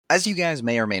As you guys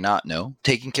may or may not know,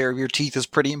 taking care of your teeth is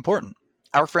pretty important.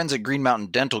 Our friends at Green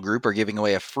Mountain Dental Group are giving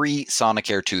away a free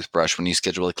Sonicare toothbrush when you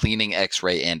schedule a cleaning,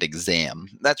 x-ray, and exam.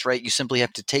 That's right, you simply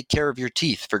have to take care of your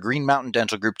teeth for Green Mountain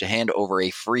Dental Group to hand over a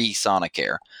free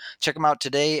Sonicare. Check them out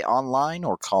today online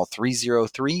or call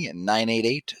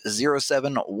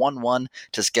 303-988-0711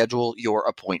 to schedule your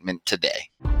appointment today.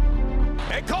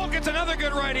 And Cole gets another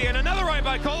good righty and another right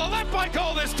by Cole, a left by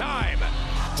Cole this time.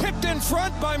 Tipped in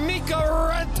front by Mika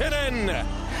Rantanen.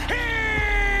 He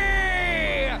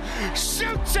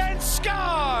shoots and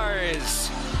scores.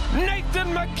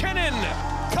 Nathan MacKinnon.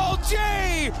 Call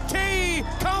J.T.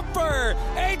 Comfer.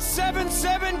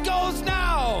 877 goes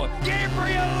now.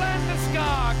 Gabriel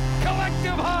Landeskog.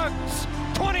 Collective hugs.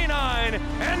 29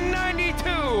 and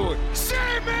 92.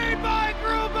 Save made by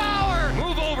Grubauer.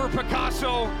 Move over,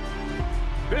 Picasso.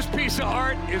 This piece of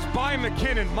art is by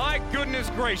MacKinnon. My goodness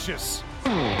gracious.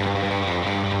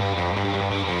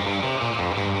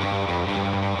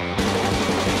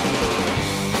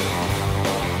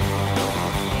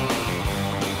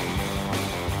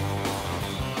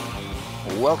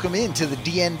 Welcome into the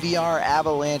DNVR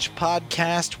Avalanche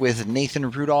podcast with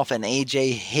Nathan Rudolph and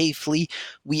AJ Hayfley.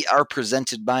 We are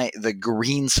presented by The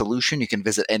Green Solution. You can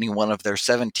visit any one of their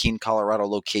 17 Colorado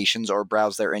locations or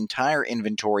browse their entire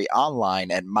inventory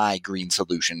online at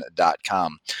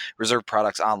mygreensolution.com. Reserve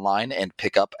products online and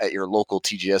pick up at your local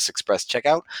TGS Express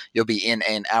checkout. You'll be in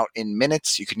and out in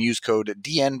minutes. You can use code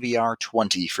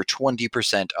DNVR20 for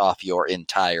 20% off your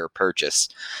entire purchase.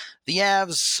 The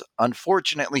Avs,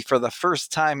 unfortunately for the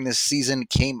first time this season,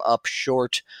 came up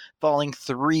short, falling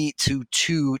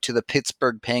 3-2 to the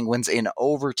Pittsburgh Penguins in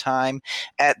overtime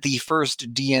at the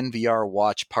first DNVR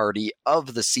watch party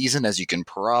of the season, as you can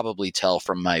probably tell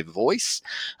from my voice.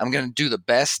 I'm going to do the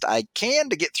best I can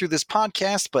to get through this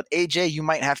podcast, but AJ, you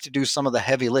might have to do some of the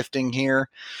heavy lifting here.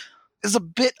 It's a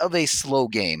bit of a slow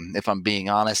game, if I'm being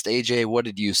honest. AJ, what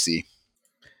did you see?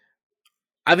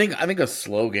 I think a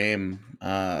slow game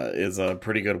is a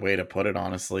pretty good way to put it,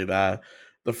 honestly. That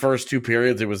the first two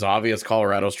periods, it was obvious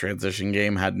Colorado's transition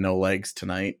game had no legs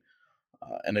tonight,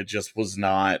 and it just was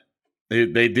not.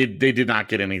 They did not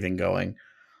get anything going,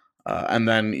 and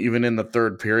then even in the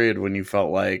third period, when you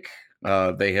felt like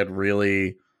they had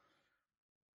really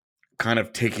kind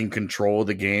of taken control of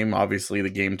the game, obviously the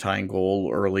game tying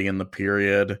goal early in the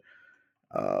period,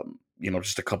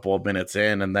 just a couple of minutes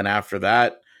in, and then after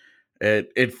that.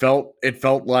 It felt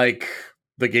like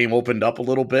the game opened up a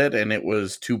little bit, and it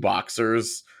was two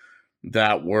boxers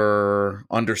that were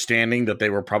understanding that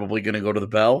they were probably going to go to the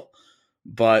bell,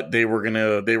 but they were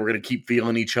gonna keep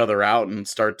feeling each other out and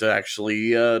start to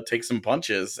actually take some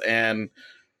punches. And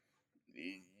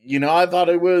I thought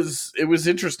it was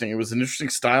interesting. It was an interesting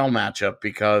style matchup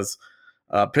because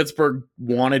Pittsburgh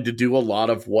wanted to do a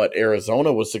lot of what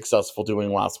Arizona was successful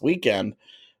doing last weekend,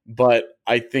 but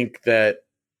I think that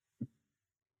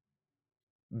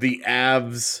the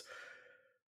Avs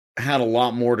had a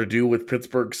lot more to do with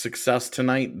Pittsburgh's success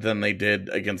tonight than they did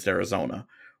against Arizona.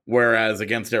 Whereas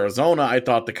against Arizona, I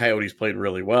thought the Coyotes played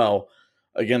really well.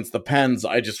 Against the Pens,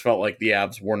 I just felt like the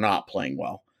Avs were not playing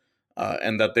well.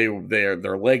 And that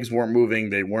their legs weren't moving,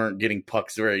 they weren't getting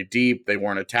pucks very deep, they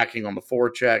weren't attacking on the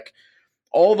forecheck.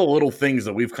 All the little things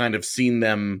that we've kind of seen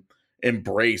them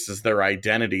embrace as their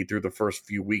identity through the first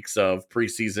few weeks of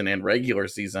preseason and regular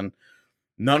season.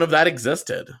 None of that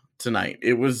existed tonight.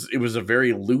 It was a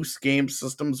very loose game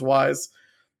systems-wise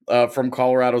from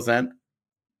Colorado's end,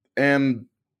 and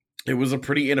it was a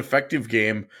pretty ineffective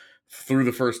game through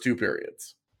the first two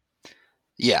periods.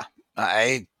 Yeah,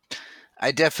 I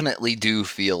definitely do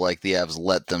feel like the Avs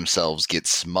let themselves get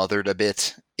smothered a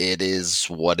bit. It is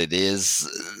what it is.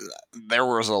 There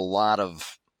was a lot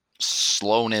of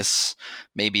slowness,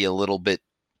 maybe a little bit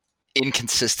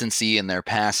inconsistency in their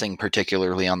passing,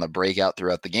 particularly on the breakout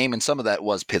throughout the game. And some of that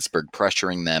was Pittsburgh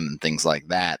pressuring them and things like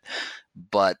that.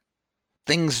 But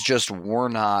things just were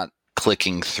not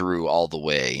clicking through all the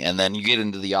way. And then you get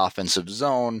into the offensive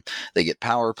zone, they get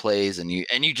power plays, and you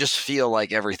just feel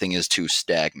like everything is too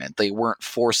stagnant. They weren't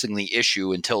forcing the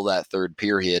issue until that third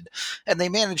period, and they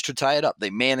managed to tie it up. They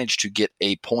managed to get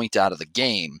a point out of the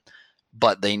game,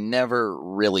 but they never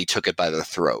really took it by the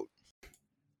throat.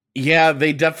 Yeah,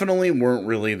 they definitely weren't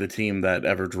really the team that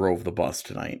ever drove the bus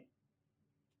tonight.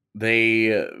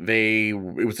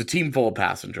 It was a team full of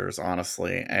passengers,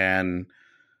 honestly, and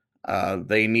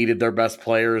they needed their best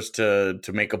players to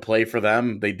make a play for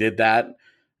them. They did that,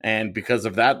 and because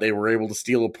of that, they were able to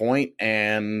steal a point,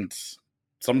 and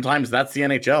sometimes that's the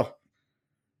NHL.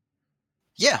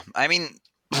 Yeah, I mean,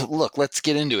 look, let's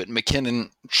get into it. McKinnon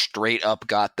straight up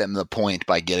got them the point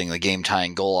by getting the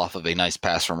game-tying goal off of a nice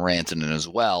pass from Rantanen as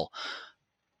well.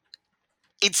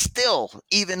 It's still,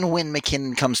 even when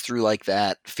McKinnon comes through like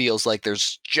that, feels like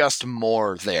there's just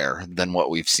more there than what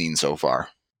we've seen so far.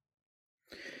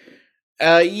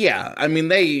 Yeah, I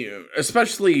mean,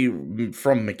 especially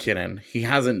from McKinnon, he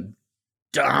hasn't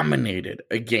dominated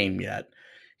a game yet.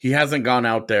 He hasn't gone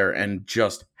out there and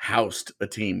just housed a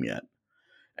team yet.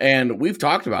 And we've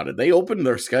talked about it. They opened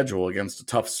their schedule against a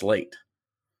tough slate.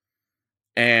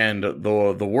 And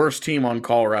the worst team on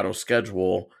Colorado's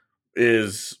schedule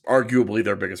is arguably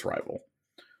their biggest rival.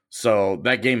 So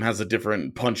that game has a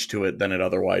different punch to it than it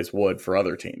otherwise would for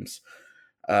other teams.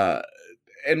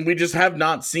 And we just have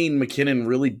not seen McKinnon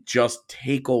really just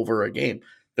take over a game.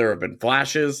 There have been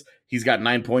flashes. He's got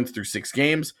 9 points through 6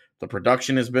 games. The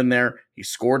production has been there. He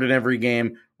scored in every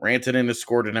game. Rantanen has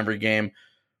scored in every game.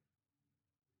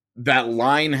 That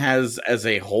line has, as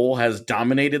a whole, has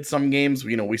dominated some games.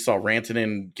 You know, we saw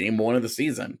Rantanen game 1 of the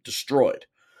season, destroyed.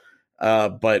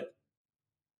 But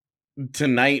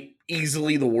tonight,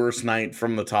 easily the worst night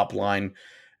from the top line.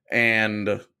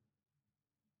 And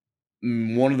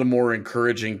one of the more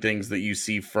encouraging things that you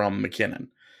see from McKinnon.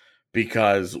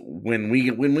 Because when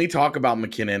we talk about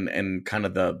McKinnon and kind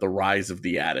of the rise of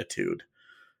the attitude,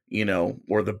 you know,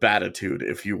 or the batitude,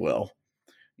 if you will,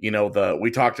 you know,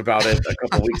 we talked about it a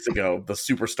couple weeks ago, the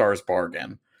superstars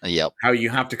bargain. Yep. How you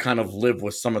have to kind of live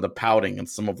with some of the pouting and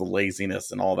some of the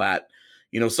laziness and all that.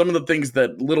 You know, some of the things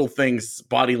little things,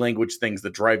 body language things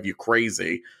that drive you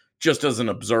crazy just as an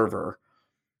observer.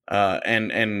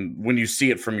 And when you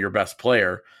see it from your best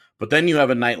player. But then you have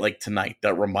a night like tonight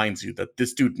that reminds you that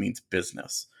this dude means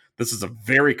business. This is a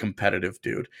very competitive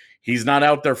dude. He's not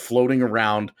out there floating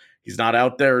around. He's not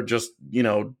out there just, you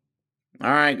know, all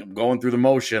right, I'm going through the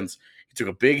motions. He took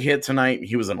a big hit tonight.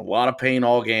 He was in a lot of pain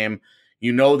all game.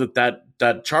 You know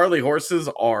that Charlie horses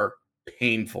are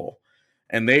painful.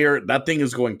 And that thing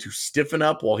is going to stiffen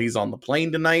up while he's on the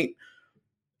plane tonight.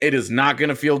 It is not going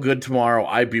to feel good tomorrow.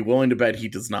 I'd be willing to bet he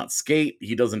does not skate.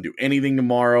 He doesn't do anything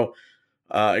tomorrow.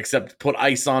 Except put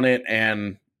ice on it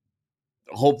and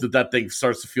hope that thing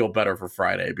starts to feel better for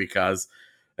Friday, because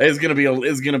it's gonna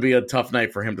be a tough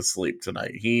night for him to sleep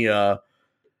tonight.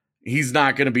 He's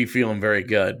not gonna be feeling very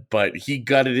good, but he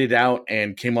gutted it out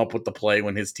and came up with the play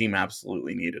when his team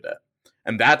absolutely needed it,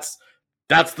 and that's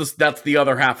the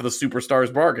other half of the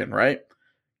superstars bargain, right?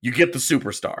 You get the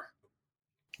superstar.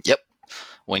 Yep.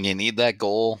 When you need that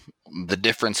goal, the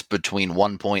difference between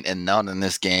 1 point and none in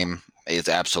this game is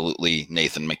absolutely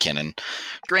Nathan McKinnon.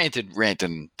 Granted,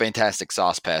 Rantanen, fantastic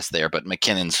sauce pass there, but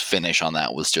McKinnon's finish on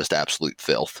that was just absolute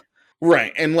filth.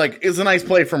 Right, and like, it's a nice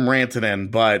play from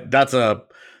Rantanen, but that's a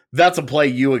play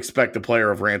you expect a player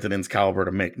of Rantanen's caliber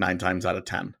to make 9 times out of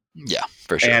 10. Yeah,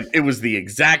 for sure. And it was the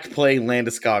exact play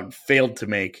Landeskog failed to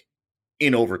make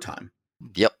in overtime.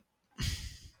 Yep.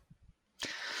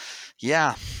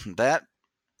 Yeah, that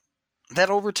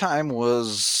overtime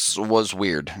was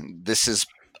weird. This is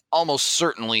almost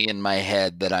certainly in my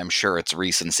head that I'm sure it's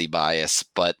recency bias,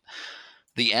 but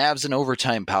the Avs and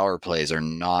overtime power plays are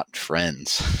not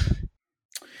friends.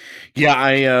 Yeah,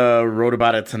 I wrote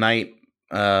about it tonight.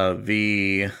 I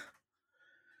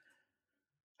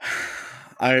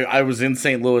was in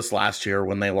St. Louis last year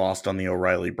when they lost on the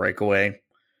O'Reilly breakaway,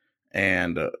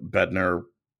 and Bednar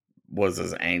was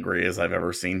as angry as I've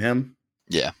ever seen him.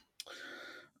 Yeah.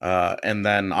 And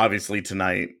then obviously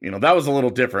tonight, you know, that was a little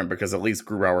different because at least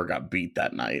Grubauer got beat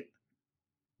that night.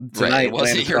 Tonight, right, it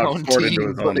wasn't your own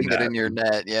team putting it in your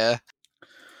net, yeah.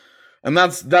 And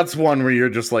that's one where you're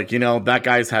just like, you know, that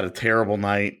guy's had a terrible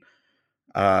night.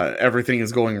 Everything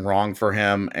is going wrong for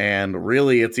him, and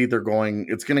really, it's going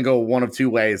to go one of two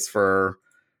ways for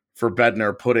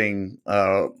Bednar putting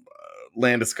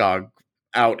Landeskog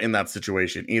out in that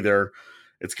situation. Either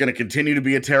it's going to continue to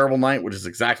be a terrible night, which is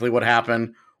exactly what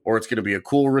happened, or it's going to be a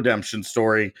cool redemption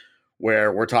story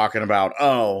where we're talking about,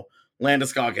 oh,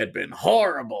 Landeskog had been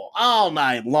horrible all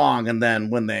night long, and then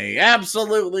when they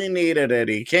absolutely needed it,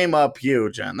 he came up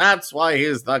huge, and that's why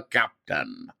he's the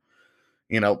captain.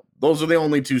 You know, those are the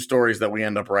only two stories that we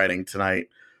end up writing tonight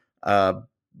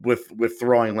with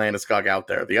throwing Landeskog out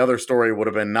there. The other story would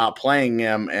have been not playing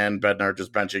him and Bednar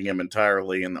just benching him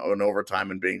entirely in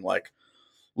overtime and being like,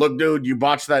 look, dude, you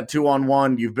botched that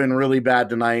 2-on-1. You've been really bad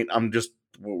tonight.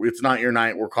 It's not your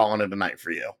night. We're calling it a night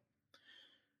for you.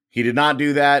 He did not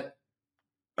do that.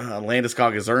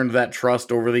 Landeskog has earned that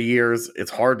trust over the years.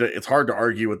 It's hard to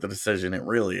argue with the decision. It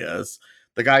really is.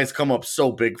 The guy's come up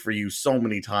so big for you so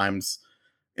many times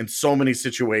in so many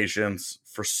situations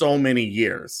for so many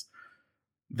years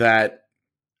that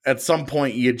at some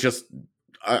point you just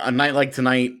a night like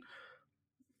tonight,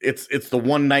 it's the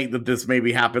one night that this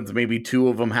maybe happens. Maybe 2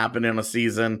 of them happen in a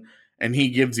season, and he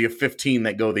gives you 15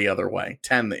 that go the other way,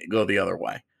 10 that go the other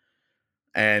way,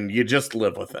 and you just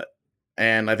live with it.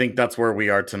 And I think that's where we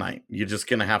are tonight. You're just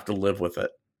gonna have to live with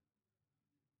it.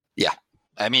 Yeah,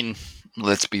 I mean,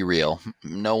 let's be real.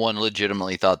 No one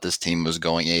legitimately thought this team was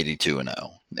going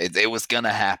 82-0. It was going to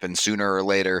happen sooner or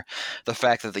later. The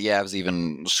fact that the Avs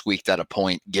even squeaked at a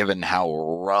point, given how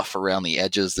rough around the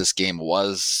edges this game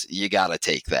was, you got to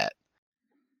take that.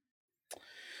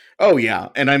 Oh yeah,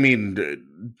 and I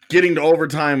mean, getting to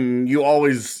overtime, you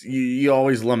always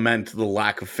lament the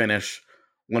lack of finish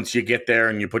once you get there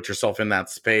and you put yourself in that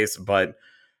space. But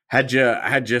had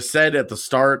you said at the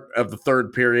start of the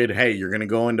third period, hey, you're going to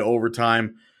go into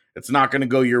overtime, it's not going to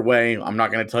go your way, I'm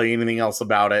not going to tell you anything else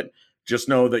about it, just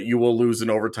know that you will lose in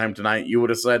overtime tonight, you would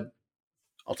have said,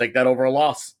 I'll take that over a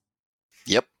loss.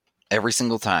 Yep, every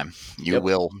single time you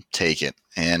will take it.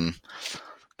 And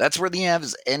that's where the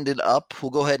Avs ended up. We'll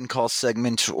go ahead and call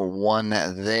segment 1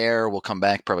 there. We'll come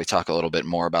back, probably talk a little bit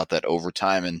more about that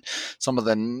overtime and some of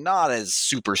the not as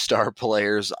superstar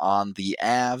players on the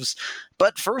Avs.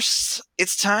 But first,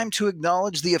 it's time to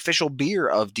acknowledge the official beer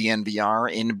of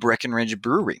DNVR in Breckenridge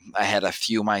Brewery. I had a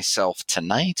few myself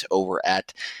tonight over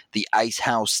at the Ice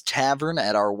House Tavern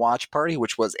at our watch party,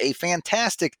 which was a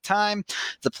fantastic time.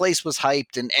 The place was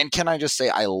hyped, and can I just say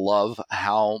I love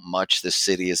how much the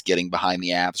city is getting behind the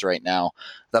Avs right now.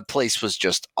 That place was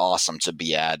just awesome to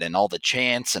be at, and all the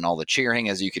chants and all the cheering,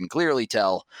 as you can clearly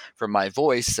tell from my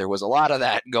voice, there was a lot of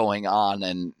that going on,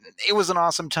 and it was an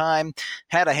awesome time.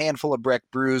 Had a handful of Breck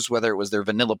brews, whether it was their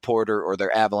vanilla porter or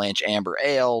their Avalanche amber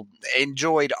ale.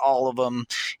 Enjoyed all of them.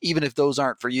 Even if those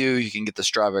aren't for you, you can get the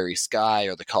Strawberry Sky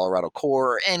or the Colorado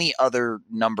Core or any other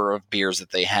number of beers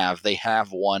that they have. They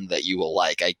have one that you will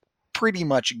like. I pretty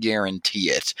much guarantee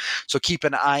it. So keep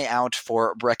an eye out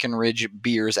for Breckenridge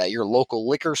beers at your local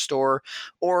liquor store,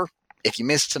 or if you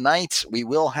missed tonight, we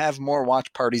will have more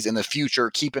watch parties in the future.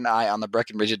 Keep an eye on the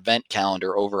Breckenridge event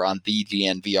calendar over on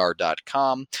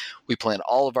thednvr.com. We plan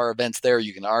all of our events there.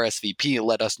 You can RSVP,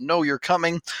 let us know you're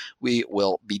coming. We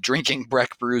will be drinking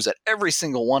Breck brews at every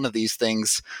single one of these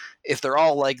things. If they're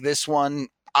all like this one,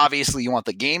 obviously you want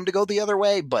the game to go the other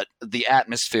way, but the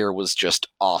atmosphere was just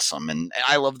awesome, and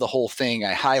I love the whole thing.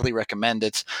 I highly recommend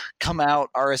it. Come out,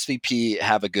 RSVP,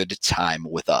 have a good time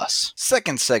with us.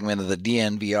 Second segment of the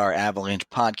DNVR Avalanche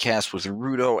podcast with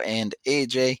Rudo and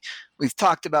AJ. We've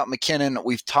talked about MacKinnon.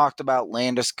 We've talked about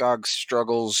Landeskog's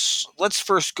struggles. Let's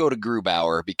first go to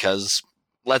Grubauer, because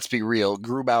let's be real,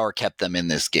 Grubauer kept them in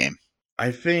this game.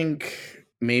 I think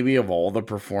maybe of all the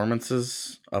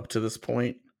performances up to this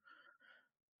point,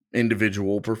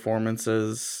 individual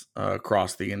performances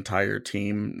across the entire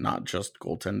team, not just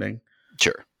goaltending.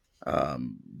 Sure.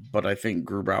 But I think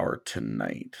Grubauer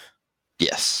tonight,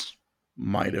 yes,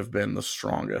 might have been the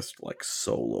strongest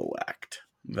solo act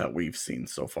that we've seen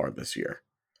so far this year.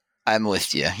 I'm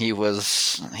with you. He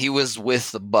was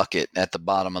with the bucket at the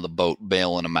bottom of the boat,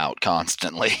 bailing him out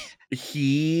constantly.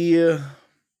 He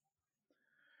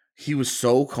was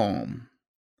so calm.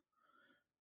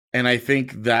 And I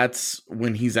think that's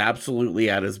when he's absolutely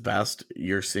at his best.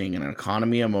 You're seeing an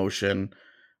economy of motion.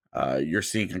 You're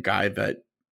seeing a guy that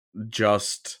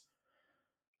just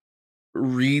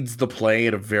reads the play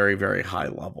at a very, very high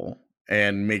level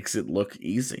and makes it look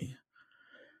easy.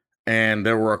 And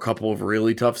there were a couple of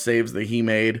really tough saves that he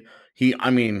made. He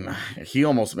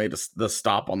almost made the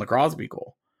stop on the Crosby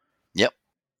goal. Yep.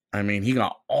 I mean, he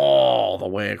got all the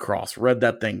way across, read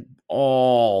that thing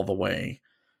all the way.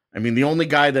 I mean, the only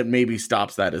guy that maybe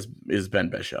stops that is Ben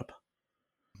Bishop.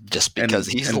 Just because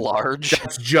he's large?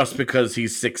 That's just because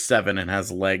he's 6'7" and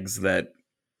has legs that,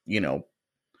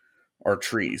 are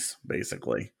trees,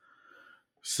 basically.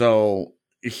 So,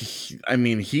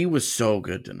 he was so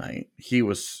good tonight. He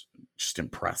was just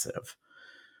impressive.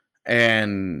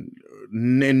 And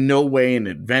in no way an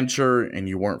adventure, and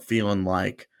you weren't feeling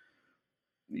like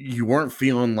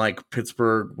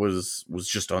Pittsburgh was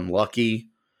just unlucky.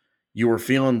 You were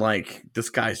feeling like this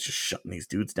guy's just shutting these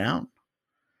dudes down.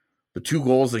 The 2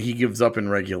 goals that he gives up in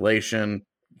regulation,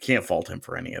 you can't fault him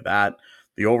for any of that.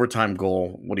 The overtime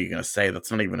goal, what are you going to say?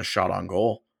 That's not even a shot on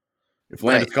goal. If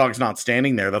Landeskog's not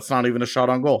standing there, that's not even a shot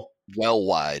on goal. Well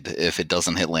wide if it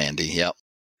doesn't hit Landy, yep.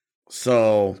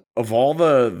 So, of all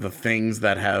the things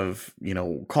that have,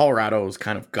 Colorado's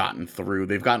kind of gotten through,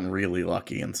 they've gotten really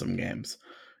lucky in some games.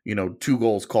 2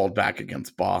 goals called back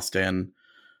against Boston.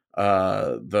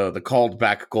 The called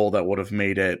back goal that would have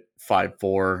made it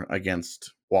 5-4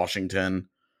 against Washington.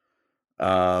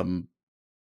 The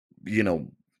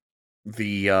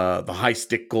high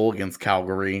stick goal against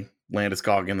Calgary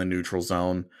Landeskog in the neutral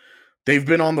zone. They've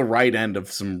been on the right end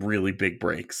of some really big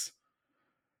breaks,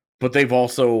 but they've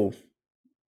also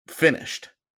finished.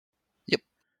 Yep.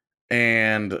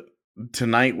 And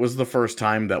tonight was the first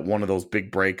time that one of those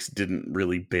big breaks didn't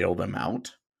really bail them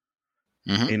out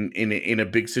in a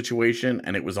big situation,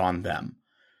 and it was on them.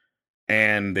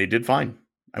 And they did fine.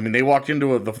 I mean, they walked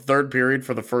into the third period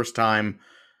for the first time,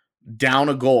 down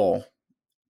a goal,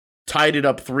 tied it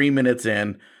up 3 minutes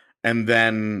in, and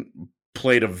then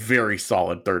played a very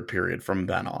solid third period from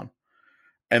then on.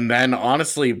 And then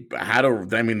honestly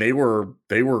they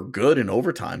were good in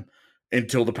overtime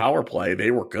until the power play.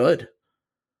 They were good.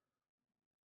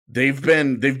 They've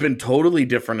been totally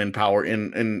different in power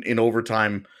in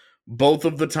overtime, both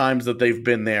of the times that they've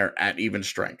been there at even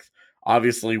strength.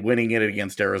 Obviously winning it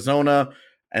against Arizona,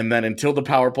 and then until the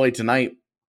power play tonight.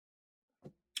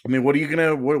 I mean,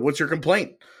 what's your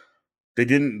complaint? They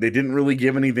didn't really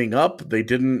give anything up. There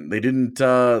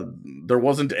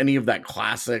wasn't any of that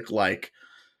classic like,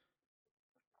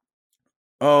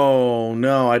 oh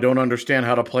no, I don't understand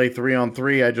how to play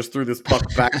 3-on-3. I just threw this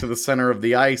puck back to the center of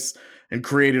the ice and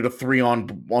created a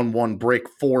 3-on-1 break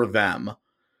for them.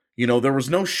 There was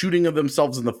no shooting of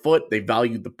themselves in the foot. They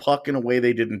valued the puck in a way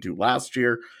they didn't do last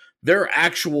year. Their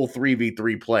actual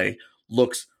 3v3 play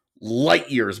looks light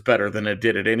years better than it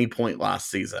did at any point last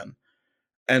season.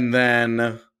 And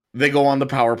then they go on the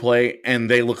power play, and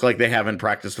they look like they haven't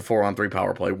practiced a 4-on-3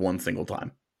 power play one single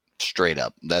time. Straight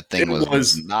up. That thing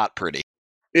was not pretty.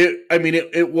 There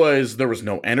was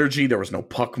no energy. There was no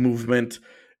puck movement.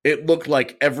 It looked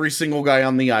like every single guy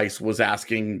on the ice was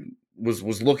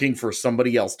looking for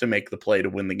somebody else to make the play to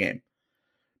win the game.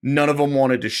 None of them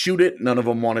wanted to shoot it. None of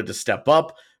them wanted to step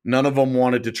up. None of them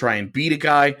wanted to try and beat a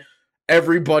guy.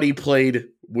 Everybody played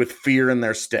with fear in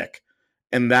their stick.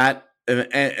 And that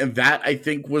I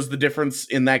think was the difference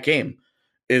in that game,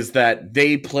 is that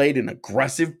they played an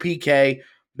aggressive PK.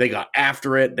 They got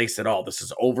after it. They said, oh, this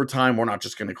is overtime. We're not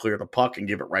just going to clear the puck and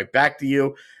give it right back to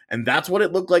you. And that's what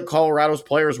it looked like Colorado's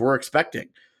players were expecting.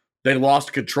 They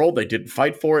lost control. They didn't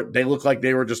fight for it. They looked like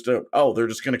they were just, they're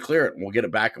just going to clear it and we'll get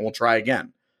it back and we'll try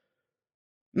again.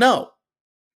 No.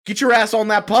 Get your ass on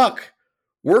that puck.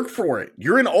 Work for it.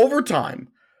 You're in overtime.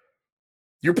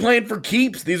 You're playing for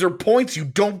keeps. These are points you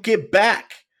don't get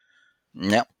back.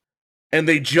 Yep. And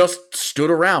they just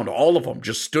stood around. All of them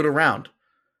just stood around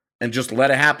and just let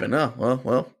it happen. Oh,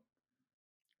 well,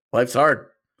 life's hard.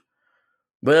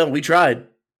 Well, we tried.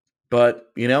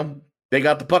 But, they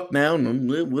got the puck now, and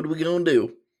what are we going to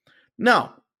do?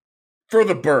 No. For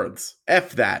the birds.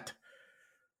 F that.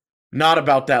 Not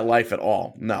about that life at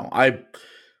all. No, I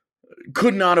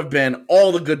could not have been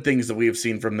all the good things that we have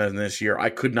seen from them this year. I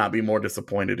could not be more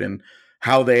disappointed in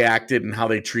how they acted and how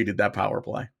they treated that power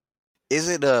play. Is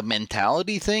it a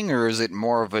mentality thing, or is it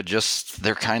more of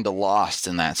they're kind of lost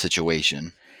in that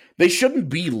situation? They shouldn't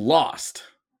be lost.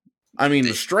 I mean,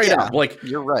 straight up, like,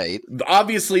 you're right.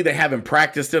 Obviously, they haven't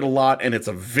practiced it a lot, and it's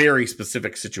a very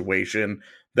specific situation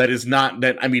that is not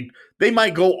that. I mean, they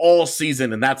might go all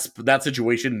season, and that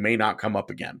situation may not come up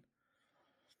again.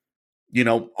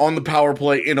 On the power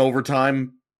play in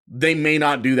overtime, they may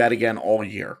not do that again all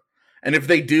year. And if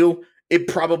they do, it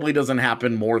probably doesn't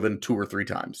happen more than 2 or 3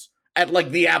 times at like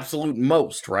the absolute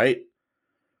most, right?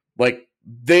 Like,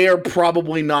 they are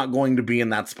probably not going to be in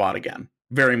that spot again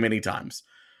very many times.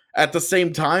 At the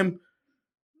same time,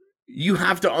 you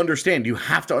have to understand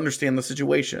the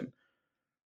situation.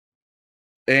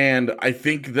 And I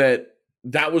think that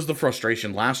was the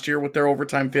frustration last year with their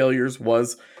overtime failures,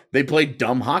 was they played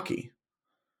dumb hockey.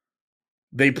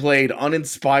 They played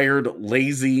uninspired,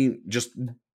 lazy, just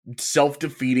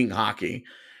self-defeating hockey.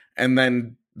 And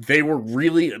then they were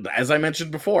really, as I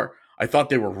mentioned before, I thought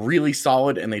they were really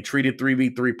solid and they treated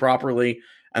 3v3 properly.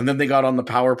 And then they got on the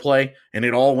power play and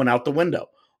it all went out the window.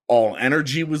 All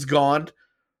energy was gone.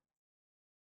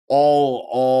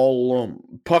 All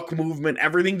puck movement,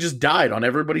 everything just died on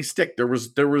everybody's stick. There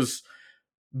was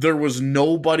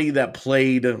nobody that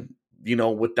played,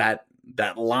 with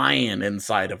that lion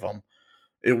inside of them.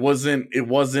 It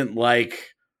wasn't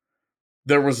like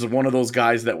there was one of those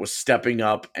guys that was stepping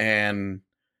up and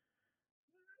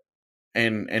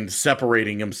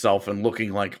separating himself and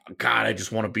looking like, God, I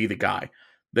just want to be the guy.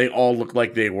 They all looked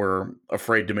like they were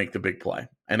afraid to make the big play.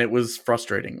 And it was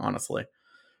frustrating, honestly.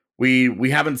 We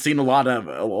haven't seen a lot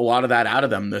of that out of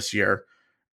them this year.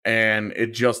 And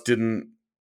it just didn't.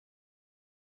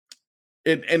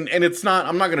 And it's not,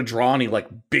 I'm not going to draw any like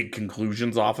big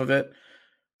conclusions off of it.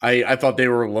 I thought they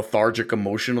were lethargic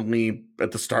emotionally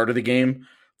at the start of the game.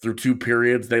 Through 2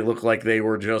 periods, they looked like they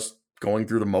were just going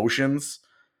through the motions.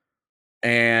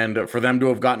 And for them to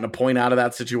have gotten a point out of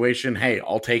that situation, hey,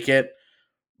 I'll take it.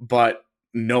 But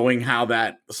knowing how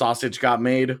that sausage got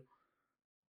made,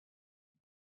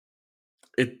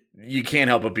 you can't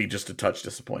help but be just a touch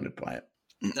disappointed by it.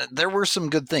 There were some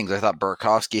good things. I thought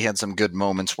Burakovsky had some good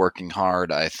moments working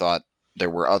hard. I thought there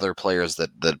were other players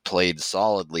that played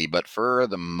solidly, but for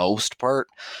the most part,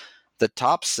 the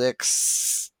top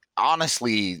six,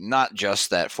 honestly, not just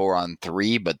that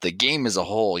 4-on-3, but the game as a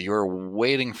whole, you were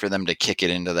waiting for them to kick it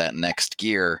into that next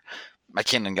gear.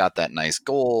 McKinnon got that nice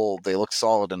goal. They looked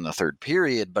solid in the third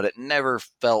period, but it never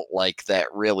felt like that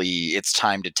really, it's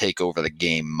time to take over the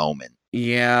game moment.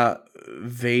 Yeah,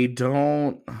 they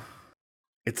don't.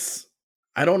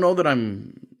 I don't know that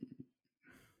I'm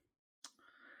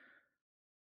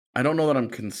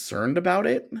concerned about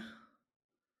it.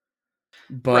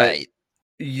 But right.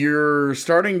 You're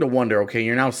starting to wonder, okay,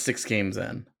 you're now 6 games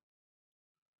in.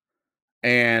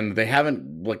 And they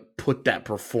haven't put that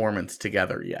performance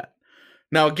together yet.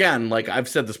 Now, again, like I've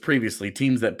said this previously,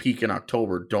 teams that peak in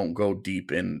October don't go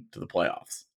deep into the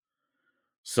playoffs.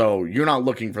 So you're not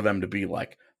looking for them to be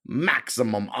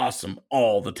maximum awesome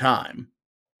all the time.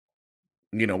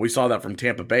 We saw that from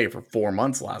Tampa Bay for 4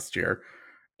 months last year,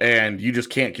 and you just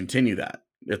can't continue that.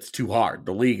 It's too hard.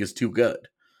 The league is too good.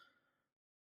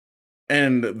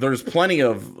 And there's plenty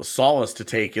of solace to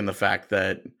take in the fact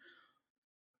that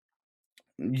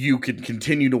you could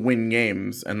continue to win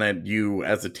games and that you,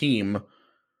 as a team,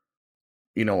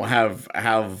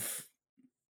 have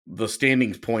the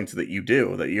standings points that you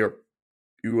do, that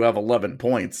you have 11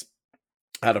 points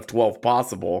out of 12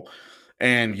 possible,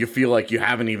 and you feel like you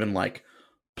haven't even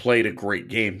played a great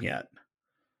game yet.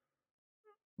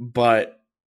 But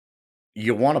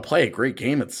you want to play a great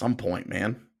game at some point,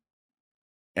 man.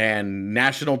 And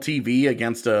national TV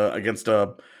against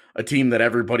a team that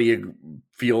everybody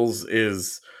feels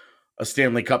is a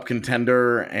Stanley Cup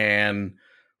contender, and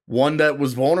one that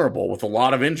was vulnerable with a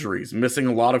lot of injuries, missing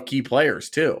a lot of key players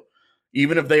too.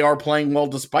 Even if they are playing well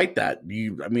despite that,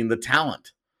 the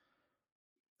talent.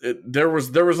 There was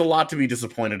a lot to be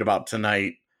disappointed about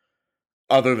tonight,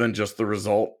 other than just the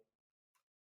result.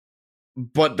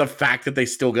 But the fact that they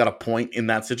still got a point in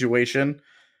that situation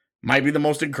might be the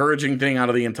most encouraging thing out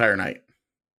of the entire night.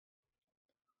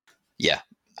 Yeah,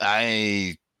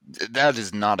 that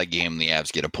is not a game the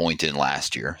Avs get a point in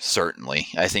last year, certainly.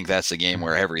 I think that's a game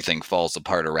where everything falls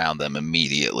apart around them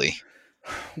immediately.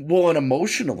 Well, and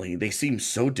emotionally, they seem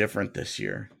so different this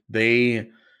year. They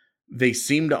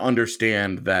seem to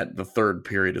understand that the third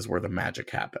period is where the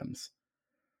magic happens.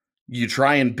 You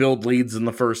try and build leads in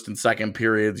the first and second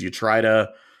periods. You try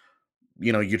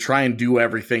and do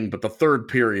everything, but the third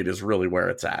period is really where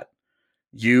it's at.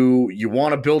 You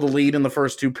want to build a lead in the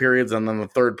first 2 periods, and then the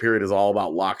third period is all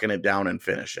about locking it down and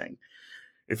finishing.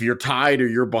 If you're tied or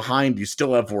you're behind, you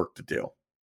still have work to do.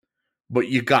 But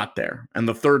you got there, and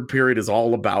the third period is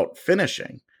all about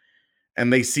finishing.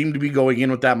 And they seem to be going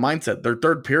in with that mindset. Their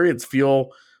third periods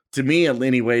feel, to me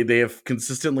anyway, they have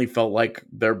consistently felt like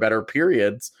they're better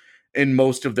periods in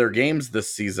most of their games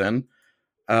this season.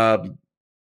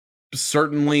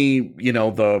 Certainly,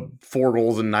 the 4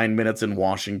 goals in 9 minutes in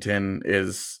Washington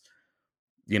is,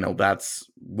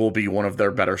 will be one of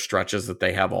their better stretches that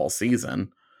they have all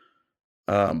season.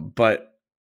 But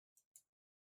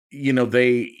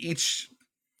they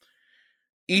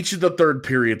each of the third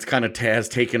periods kind of has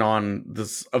taken on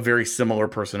a very similar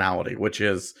personality, which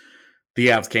is the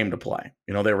Avs came to play.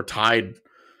 They were tied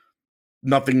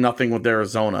 0-0 with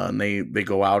Arizona, and they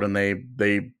go out and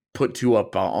they put 2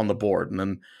 up on the board,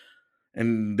 and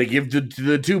they give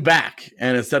the 2 back,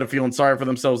 and instead of feeling sorry for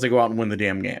themselves, they go out and win the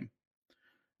damn game.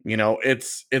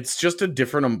 It's just a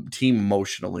different team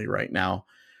emotionally right now,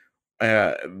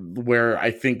 where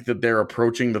I think that they're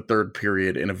approaching the third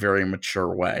period in a very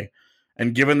mature way.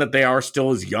 And given that they are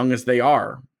still as young as they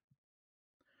are,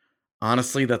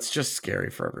 honestly, that's just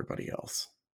scary for everybody else.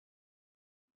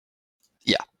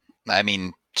 Yeah.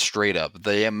 Straight up,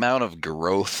 the amount of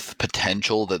growth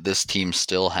potential that this team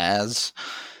still has,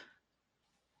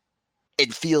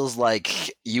 it feels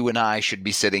like you and I should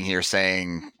be sitting here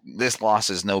saying this loss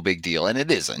is no big deal, and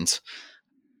it isn't.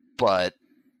 But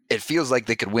it feels like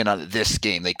they could win on this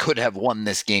game. They could have won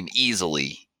this game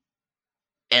easily.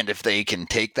 And if they can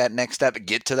take that next step and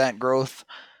get to that growth,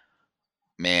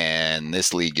 man,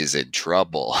 this league is in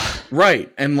trouble.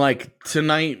 Right. And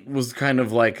tonight was kind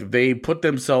of they put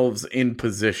themselves in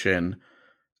position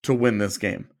to win this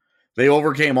game. They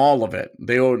overcame all of it.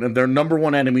 Their number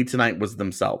one enemy tonight was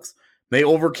themselves. They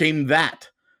overcame that,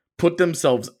 put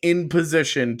themselves in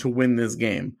position to win this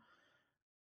game,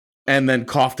 and then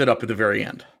coughed it up at the very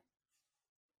end.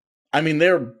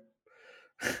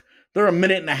 they're a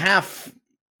minute and a half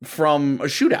from a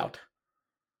shootout.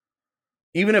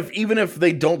 Even if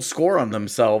they don't score on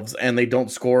themselves and they don't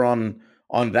score on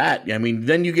that, I mean,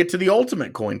 then you get to the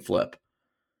ultimate coin flip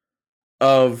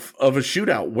of a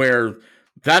shootout where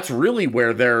that's really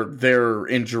where their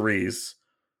injuries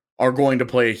are going to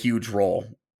play a huge role.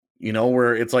 You know,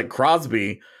 where it's like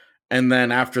Crosby, and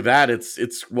then after that,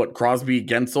 it's what, Crosby,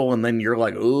 Gensel, and then you're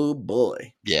like, oh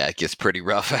boy. Yeah, it gets pretty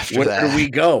rough after that. Where do we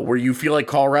go? Where you feel like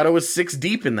Colorado is 6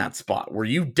 deep in that spot, where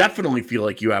you definitely feel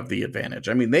like you have the advantage.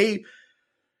 I mean, the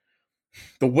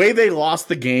way they lost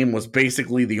the game was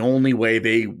basically the only way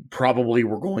they probably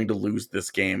were going to lose this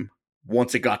game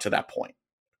once it got to that point.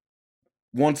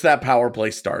 Once that power play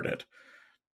started.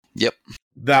 Yep.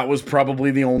 That was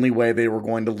probably the only way they were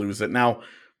going to lose it. Now,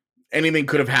 anything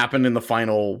could have happened in the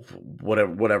final,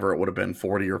 whatever it would have been,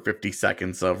 40 or 50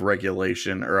 seconds of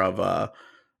regulation or of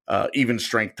even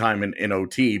strength time in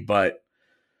OT, but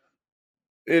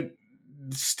it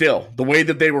still, the way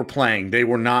that they were playing, they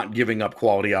were not giving up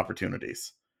quality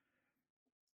opportunities.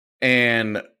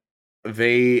 And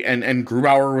and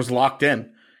Grubauer was locked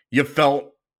in. You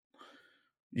felt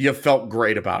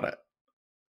great about it.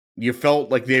 You felt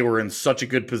like they were in such a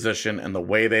good position, and the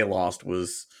way they lost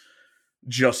was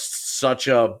just such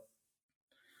a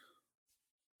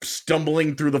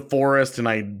stumbling through the forest, and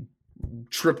I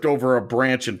tripped over a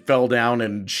branch and fell down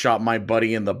and shot my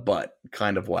buddy in the butt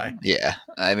kind of way. Yeah.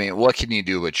 I mean, what can you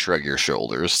do but shrug your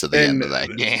shoulders to the end of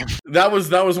that game? That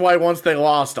was why once they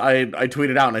lost, I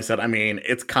tweeted out and I said, I mean,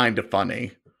 it's kind of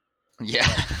funny. Yeah.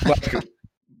 Like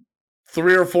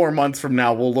 3 or 4 months from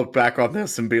now, we'll look back on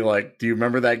this and be like, do you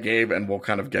remember that game? And we'll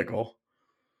kind of giggle.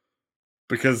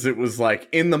 Because it was like,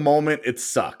 in the moment, it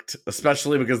sucked.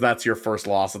 Especially because that's your first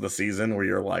loss of the season, where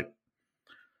you're like,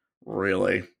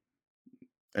 really?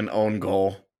 An own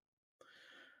goal.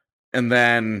 And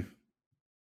then,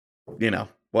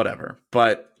 whatever.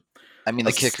 But I mean,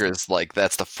 the kicker is like,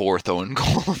 that's the 4th own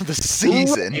goal of the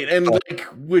season. Right. And like,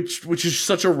 which is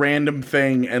such a random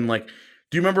thing. And like,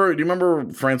 do you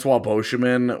remember Francois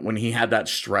Beauchemin when he had that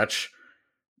stretch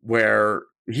where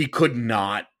he could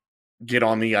not get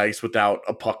on the ice without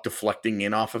a puck deflecting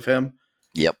in off of him?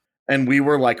 Yep. And we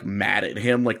were like mad at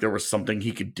him, like there was something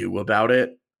he could do about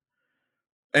it.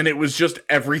 And it was just,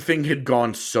 everything had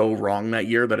gone so wrong that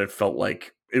year that it felt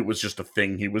like it was just a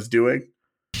thing he was doing.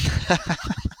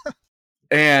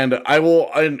 And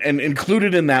and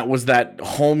included in that was that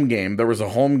home game. There was a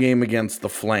home game against the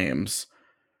Flames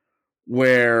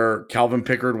where Calvin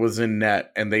Pickard was in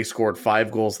net and they scored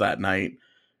 5 goals that night.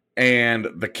 And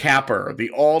the capper,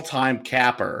 the all-time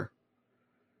capper,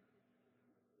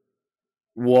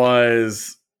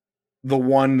 was the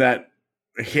one that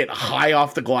hit high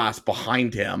off the glass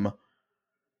behind him,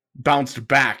 bounced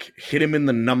back, hit him in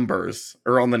the numbers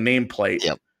or on the nameplate,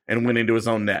 yep, and went into his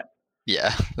own net.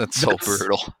 Yeah, that's so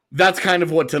brutal. That's kind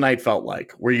of what tonight felt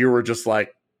like, where you were just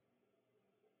like,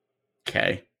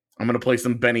 okay, I'm going to play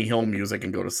some Benny Hill music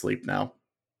and go to sleep now.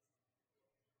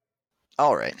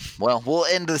 All right. Well, we'll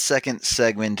end the second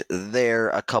segment there.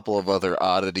 A couple of other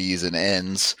oddities and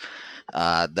ends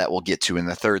that we'll get to in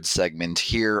the third segment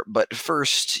here. But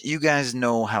first, you guys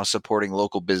know how supporting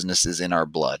local business is in our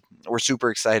blood. We're super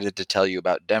excited to tell you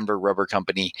about Denver Rubber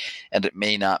Company, and it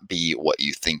may not be what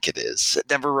you think it is.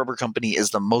 Denver Rubber Company is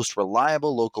the most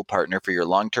reliable local partner for your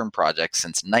long-term projects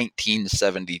since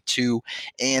 1972,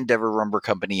 and Denver Rubber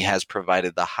Company has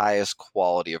provided the highest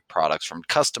quality of products from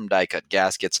custom die-cut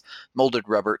gaskets, molded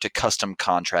rubber, to custom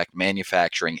contract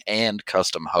manufacturing and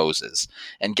custom hoses.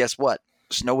 And guess what?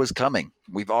 Snow is coming.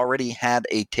 We've already had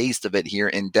a taste of it here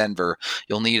in Denver.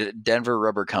 You'll need Denver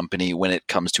Rubber Company when it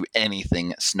comes to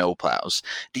anything snowplows.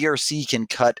 DRC can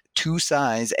cut to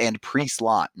size and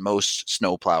pre-slot most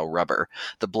snowplow rubber.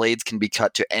 The blades can be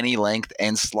cut to any length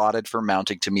and slotted for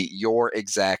mounting to meet your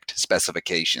exact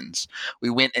specifications. We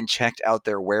went and checked out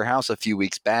their warehouse a few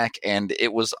weeks back, and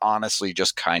it was honestly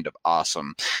just kind of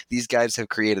awesome. These guys have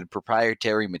created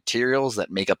proprietary materials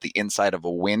that make up the inside of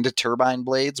a wind turbine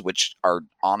blades, which are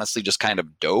honestly just kind of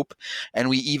dope. And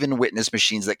we even witnessed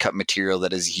machines that cut material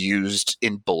that is used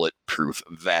in bulletproof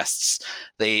vests.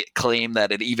 They claim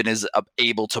that it even is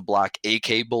able to block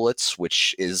AK bullets,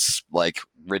 which is like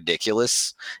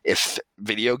ridiculous if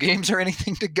video games are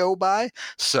anything to go by.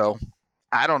 So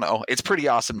I don't know. It's pretty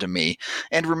awesome to me.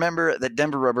 And remember that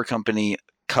Denver Rubber Company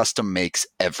custom makes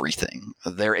everything.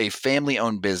 They're a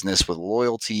family-owned business with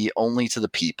loyalty only to the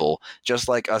people, just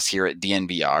like us here at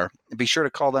DNVR. Be sure to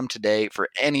call them today for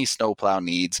any snowplow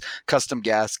needs, custom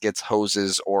gaskets,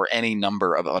 hoses, or any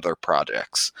number of other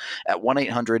projects at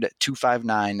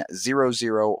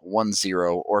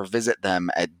 1-800-259-0010 or visit them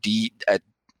at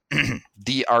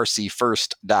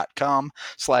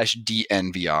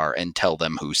drcfirst.com/DNVR and tell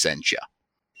them who sent you.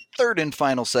 Third and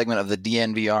final segment of the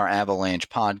DNVR Avalanche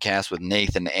podcast with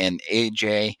Nathan and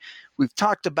AJ. We've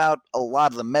talked about a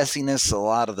lot of the messiness, a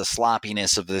lot of the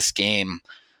sloppiness of this game.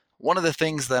 One of the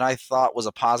things that I thought was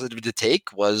a positive to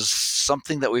take was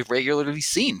something that we've regularly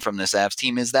seen from this Avs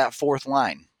team is that fourth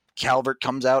line. Calvert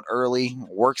comes out early,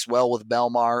 works well with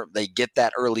Belmar. They get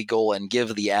that early goal and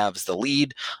give the Avs the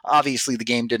lead. Obviously, the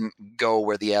game didn't go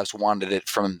where the Avs wanted it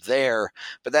from there,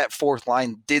 but that fourth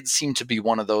line did seem to be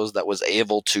one of those that was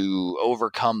able to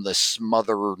overcome the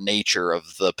smother nature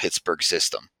of the Pittsburgh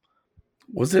system.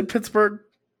 Was it Pittsburgh?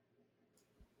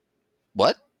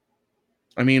 What?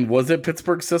 I mean, was it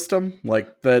Pittsburgh's system?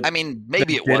 Like that? I mean,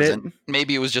 maybe it wasn't.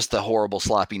 Maybe it was just the horrible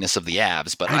sloppiness of the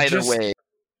Avs, but either way.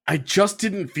 I just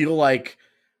didn't feel like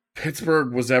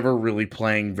Pittsburgh was ever really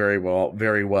playing very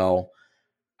well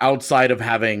outside of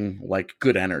having like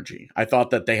good energy. I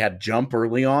thought that they had jump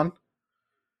early on,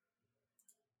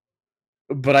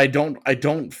 but I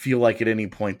don't feel like at any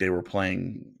point they were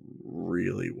playing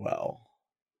really well.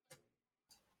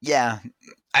 Yeah,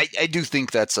 I do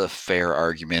think that's a fair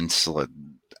argument.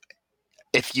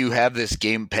 If you have this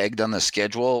game pegged on the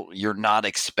schedule, you're not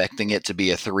expecting it to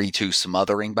be a 3-2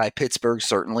 smothering by Pittsburgh,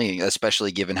 certainly,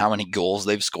 especially given how many goals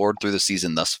they've scored through the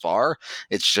season thus far.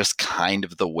 It's just kind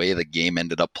of the way the game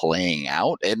ended up playing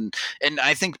out. And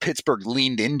I think Pittsburgh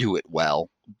leaned into it well,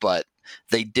 but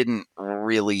they didn't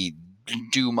really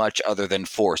do much other than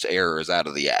force errors out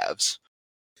of the Avs.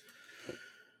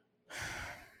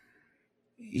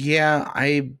 Yeah,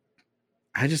 I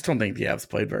just don't think the Avs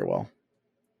played very well.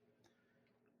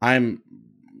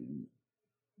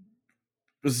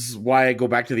 This is why I go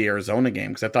back to the Arizona game,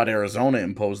 because I thought Arizona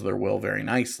imposed their will very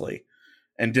nicely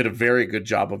and did a very good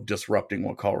job of disrupting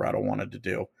what Colorado wanted to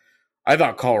do. I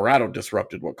thought Colorado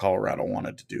disrupted what Colorado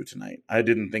wanted to do tonight. I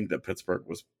didn't think that Pittsburgh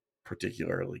was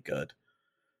particularly good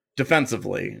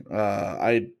defensively.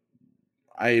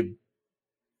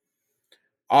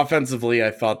 Offensively, I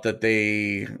thought that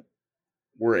they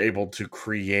were able to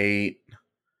create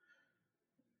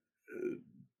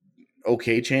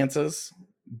okay chances,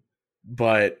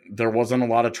 but there wasn't a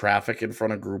lot of traffic in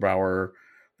front of Grubauer.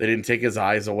 They didn't take his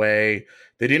eyes away.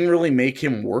 They didn't really make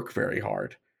him work very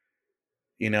hard.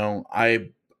 You know, I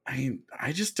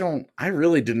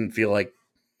really didn't feel like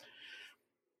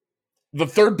the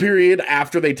third period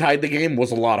after they tied the game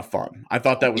was a lot of fun. I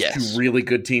thought that was two really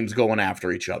good teams going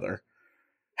after each other.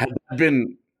 Had that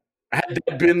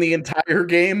been the entire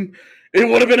game, it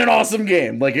would have been an awesome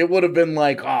game. Like, it would have been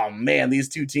like, oh man, these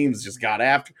two teams just got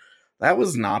after. That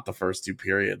was not the first two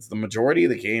periods. The majority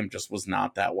of the game just was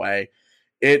not that way.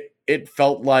 It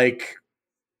felt like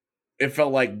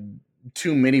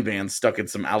two minivans stuck in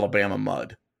some Alabama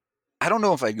mud. I don't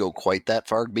know if I'd go quite that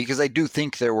far, because I do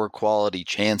think there were quality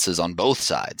chances on both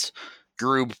sides.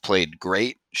 Grub played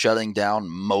great, shutting down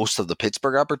most of the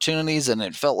Pittsburgh opportunities, and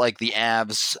it felt like the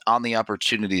Avs, on the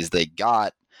opportunities they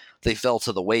got, they fell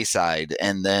to the wayside,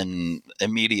 and then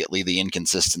immediately the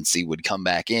inconsistency would come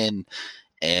back in,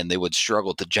 and they would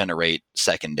struggle to generate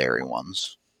secondary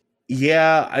ones.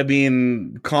 Yeah, I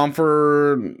mean,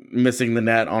 Compher missing the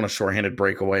net on a shorthanded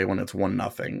breakaway when it's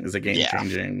 1-0 is a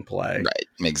game-changing play. Right,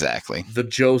 exactly. The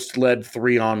Jost led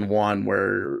 3-on-1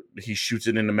 where he shoots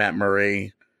it into Matt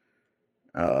Murray.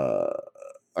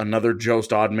 Another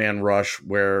Jost odd man rush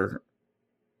where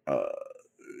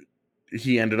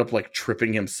he ended up like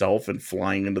tripping himself and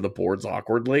flying into the boards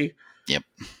awkwardly. Yep.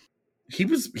 He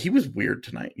was weird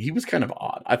tonight. He was kind of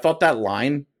odd. I thought that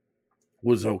line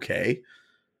was okay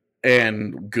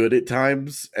and good at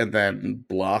times, and then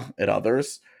blah at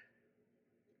others.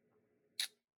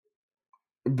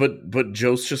 But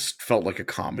Jost just felt like a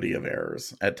comedy of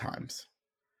errors at times.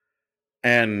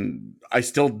 And I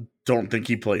still don't think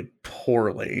he played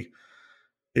poorly.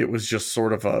 It was just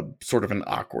sort of an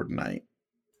awkward night.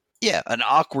 Yeah, an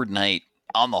awkward night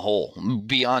on the whole.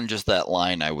 Beyond just that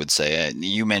line, I would say.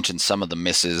 You mentioned some of the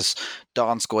misses.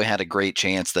 Donskoy had a great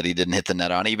chance that he didn't hit the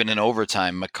net on. Even in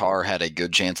overtime, Makar had a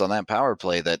good chance on that power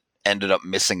play that ended up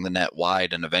missing the net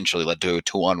wide and eventually led to a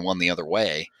 2-on-1 the other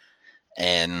way.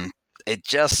 And it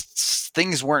just,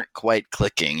 things weren't quite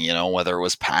clicking, you know, whether it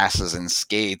was passes and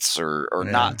skates or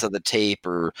not to the tape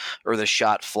or the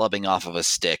shot flubbing off of a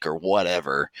stick or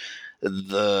whatever.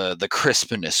 The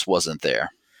crispness wasn't there.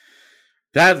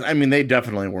 They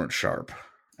definitely weren't sharp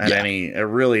at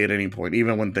any point.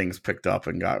 Even when things picked up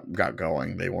and got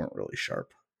going, they weren't really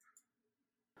sharp.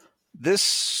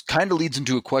 This kind of leads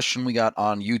into a question we got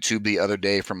on YouTube the other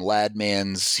day from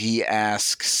Ladmans. He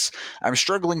asks, I'm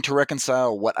struggling to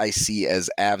reconcile what I see as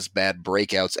Avs bad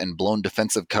breakouts and blown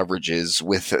defensive coverages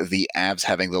with the Avs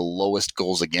having the lowest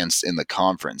goals against in the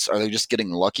conference. Are they just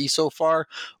getting lucky so far,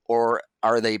 or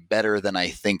are they better than I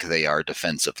think they are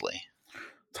defensively?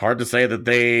 It's hard to say that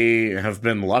they have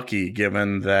been lucky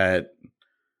given that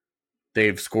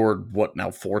they've scored,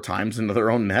 4 times into their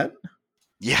own net?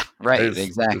 Yeah, right.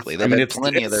 Exactly. They've had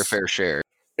plenty of their fair share.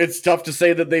 It's tough to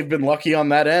say that they've been lucky on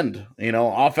that end.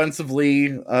 Offensively,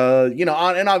 and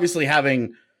obviously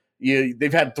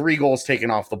they've had 3 goals taken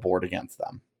off the board against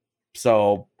them.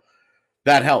 So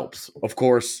that helps. Of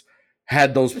course,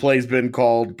 had those plays been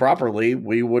called properly,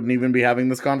 we wouldn't even be having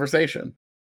this conversation.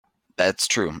 That's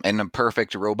true. In a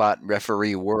perfect robot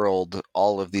referee world,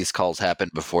 all of these calls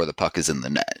happen before the puck is in the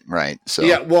net, right? So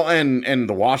yeah, well, and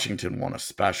the Washington one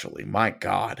especially. My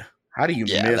God, how do you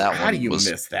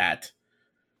miss that?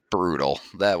 Brutal.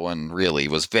 That one really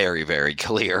was very, very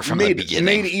clear from the beginning.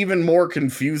 Made even more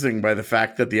confusing by the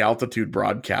fact that the altitude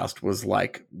broadcast was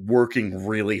like working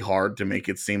really hard to make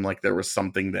it seem like there was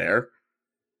something there.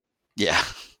 Yeah.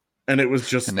 And it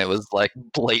was like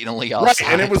blatantly offside.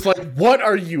 Right, and it was like, what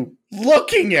are you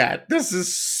looking at? This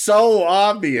is so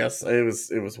obvious. It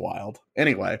was wild.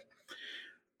 Anyway,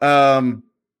 I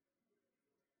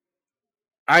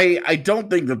don't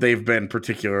think that they've been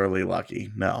particularly lucky.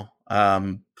 No.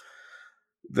 I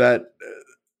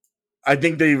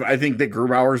think that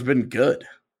Grubauer's been good.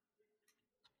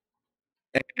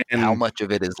 And how much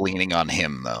of it is leaning on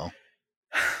him, though?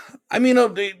 I mean, a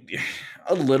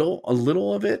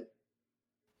little of it.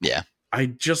 Yeah. I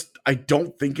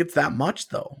don't think it's that much,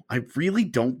 though. I really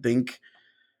don't think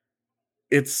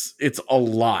it's a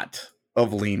lot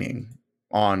of leaning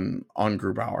on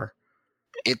Grubauer.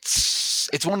 It's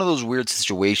one of those weird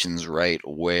situations, right,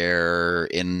 where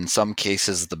in some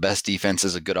cases the best defense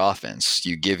is a good offense.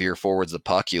 You give your forwards the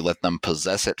puck, you let them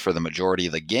possess it for the majority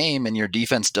of the game, and your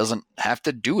defense doesn't have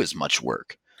to do as much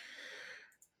work.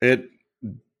 It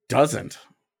doesn't.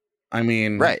 I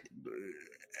mean, right.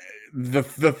 The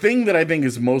thing that I think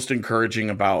is most encouraging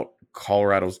about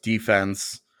Colorado's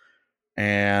defense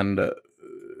and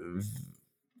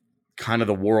kind of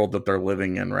the world that they're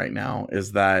living in right now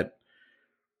is that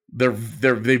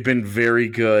they've been very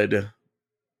good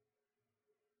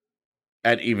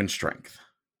at even strength.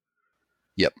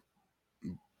 Yep.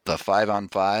 The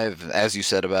 5-on-5, as you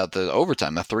said about the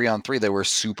overtime, the 3-on-3, they were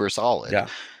super solid. Yeah.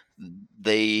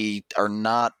 They are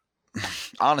not.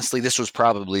 Honestly, this was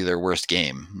probably their worst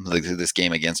game, like this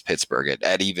game against Pittsburgh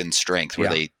at even strength, where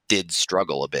they did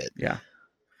struggle a bit. Yeah.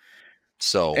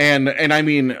 So and I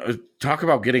mean, talk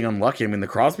about getting unlucky. I mean, the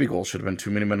Crosby goal should have been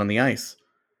too many men on the ice.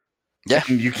 Yeah,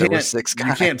 you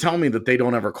can't tell me that they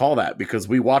don't ever call that, because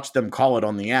we watched them call it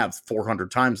on the Avs 400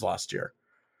 times last year,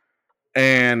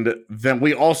 and then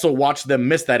we also watched them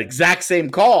miss that exact same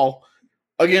call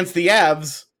against the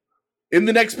Avs in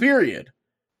the next period.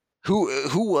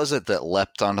 Who was it that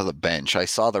leapt onto the bench? I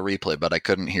saw the replay, but I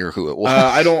couldn't hear who it was.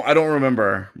 I don't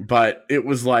remember, but it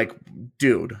was like,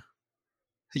 dude.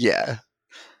 Yeah.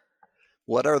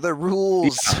 What are the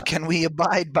rules? Yeah. Can we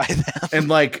abide by them? And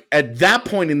like at that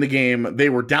point in the game, they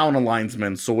were down a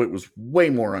linesman, so it was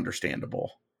way more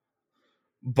understandable.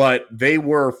 But they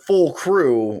were full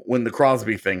crew when the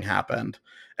Crosby thing happened.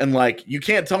 And like, you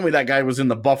can't tell me that guy was in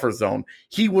the buffer zone.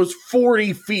 He was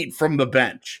 40 feet from the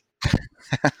bench.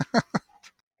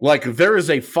 Like, there is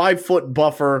a 5-foot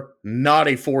buffer, not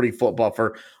a 40-foot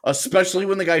buffer, especially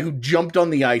when the guy who jumped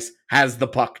on the ice has the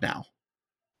puck now.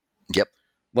 Yep.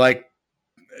 Like,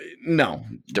 no.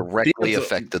 Directly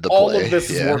affected the play. All of this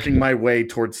is working my way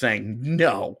towards saying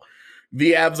no.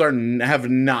 The Avs have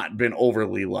not been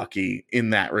overly lucky in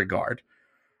that regard.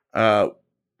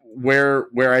 Where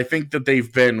I think that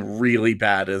they've been really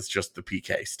bad is just the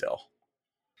PK still.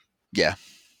 Yeah.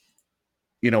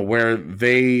 Where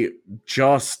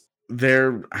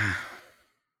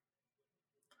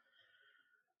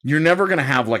you're never going to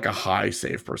have like a high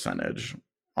save percentage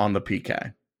on the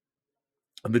PK.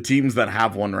 The teams that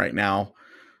have one right now,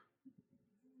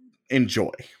 enjoy,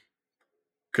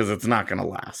 because it's not going to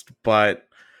last. But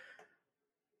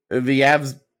the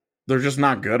Avs, they're just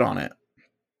not good on it.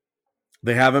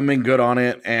 They haven't been good on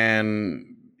it.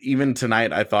 And even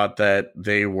tonight, I thought that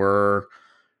they were...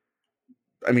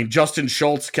 I mean, Justin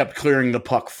Schultz kept clearing the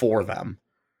puck for them.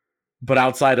 But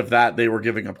outside of that, they were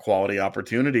giving up quality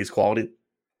opportunities, quality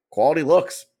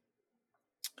looks.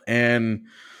 And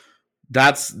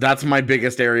that's my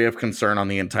biggest area of concern on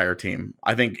the entire team.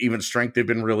 I think even strength, they've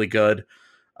been really good.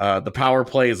 The power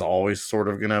play is always sort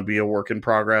of going to be a work in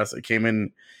progress. It came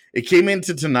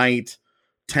into tonight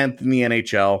 10th in the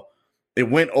NHL. It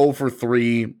went 0 for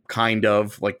 3, kind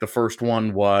of. Like the first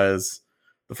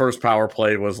power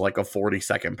play was like a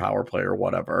 40-second power play or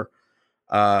whatever.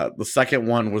 The second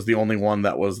one was the only one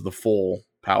that was the full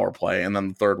power play. And then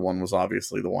the third one was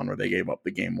obviously the one where they gave up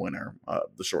the game winner,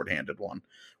 the shorthanded one,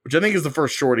 which I think is the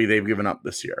first shorty they've given up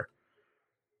this year.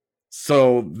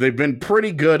 So they've been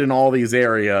pretty good in all these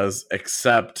areas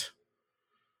except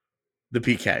the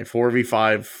PK.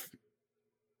 4v5,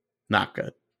 not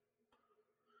good.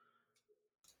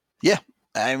 Yeah,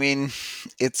 I mean,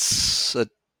 it's a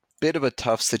bit of a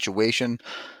tough situation.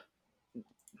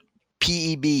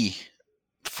 PEB,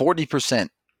 40%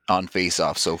 on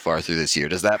faceoff so far through this year.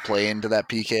 Does that play into that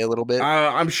PK a little bit?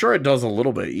 I'm sure it does a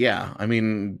little bit, yeah. I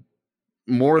mean,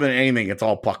 more than anything, it's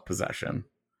all puck possession.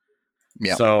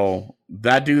 Yeah. So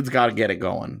that dude's got to get it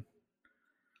going.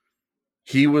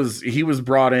 He was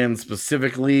brought in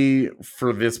specifically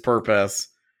for this purpose.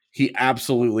 He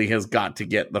absolutely has got to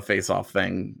get the faceoff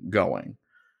thing going.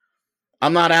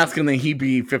 I'm not asking that he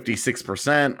be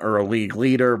 56% or a league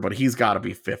leader, but he's got to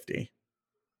be 50.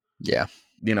 Yeah.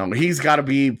 He's got to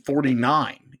be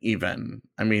 49 even.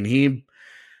 I mean,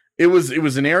 it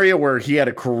was an area where he had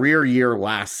a career year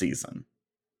last season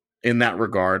in that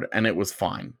regard, and it was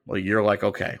fine. Like, you're like,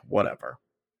 okay, whatever.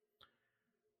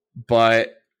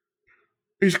 But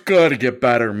he's got to get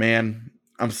better, man.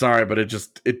 I'm sorry, but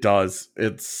it does.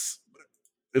 It's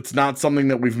not something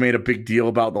that we've made a big deal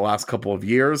about the last couple of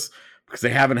years because they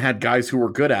haven't had guys who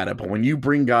were good at it. But when you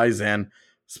bring guys in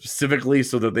specifically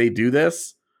so that they do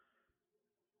this,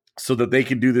 so that they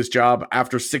can do this job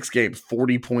after 6 games,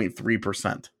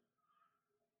 40.3%.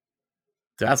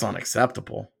 That's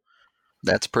unacceptable.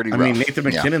 That's pretty rough. I mean, Nathan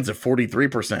McKinnon's at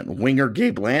 43%. Winger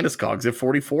Gabe Landeskog's at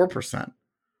 44%.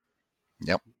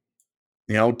 Yep.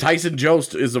 Tyson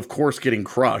Jost is, of course, getting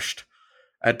crushed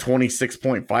at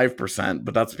 26.5%,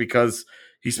 but that's because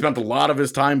he spent a lot of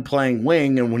his time playing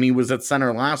wing, and when he was at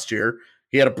center last year,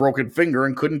 he had a broken finger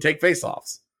and couldn't take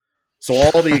faceoffs. So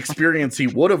all the experience he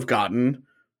would have gotten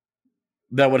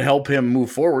that would help him move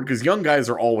forward, because young guys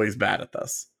are always bad at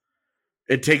this.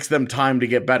 It takes them time to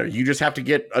get better. You just have to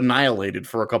get annihilated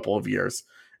for a couple of years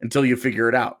until you figure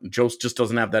it out. Jost just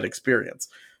doesn't have that experience.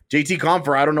 JT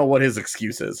Compher, I don't know what his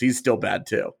excuse is. He's still bad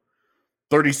too.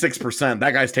 36%.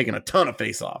 That guy's taking a ton of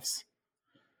faceoffs.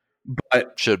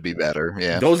 But should be better,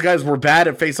 yeah. Those guys were bad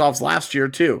at faceoffs last year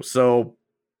too. So,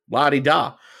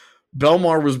 la-di-da.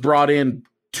 Belmar was brought in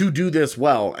to do this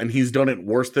well, and he's done it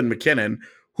worse than McKinnon,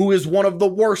 who is one of the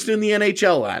worst in the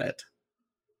NHL at it.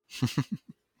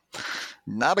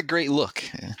 Not a great look,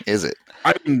 is it?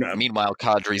 Meanwhile,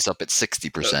 Kadri's up at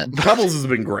 60%. Pebbles has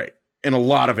been great in a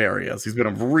lot of areas. He's been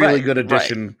a really good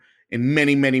addition in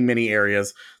many, many, many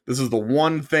areas. This is the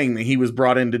one thing that he was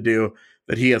brought in to do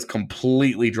that he has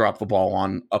completely dropped the ball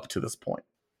on up to this point.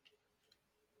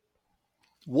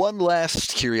 One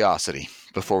last curiosity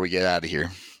before we get out of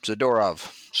here.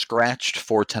 Zadorov scratched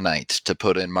for tonight to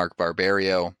put in Mark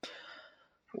Barberio.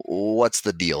 What's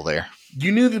the deal there?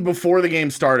 You knew that before the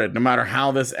game started, no matter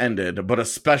how this ended, but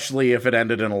especially if it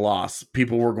ended in a loss,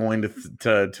 people were going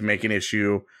to make an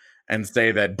issue and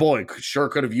say that, boy, sure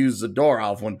could have used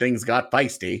Zadorov when things got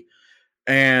feisty.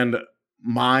 And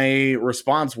my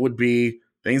response would be,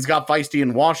 things got feisty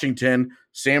in Washington.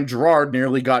 Sam Girard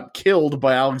nearly got killed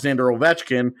by Alexander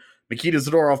Ovechkin. Nikita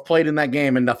Zadorov played in that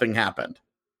game and nothing happened.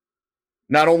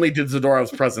 Not only did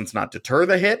Zadorov's presence not deter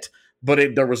the hit,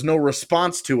 but there was no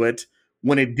response to it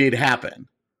when it did happen.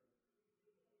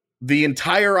 The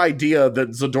entire idea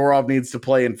that Zadorov needs to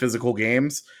play in physical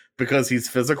games because he's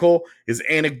physical is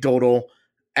anecdotal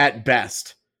at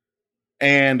best.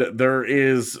 And there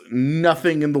is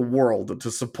nothing in the world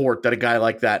to support that a guy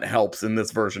like that helps in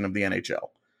this version of the NHL.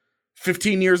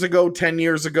 15 years ago, 10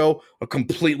 years ago, a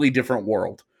completely different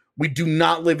world. We do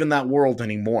not live in that world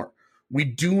anymore. We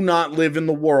do not live in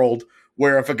the world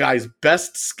where if a guy's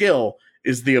best skill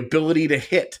is the ability to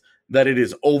hit, that it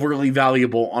is overly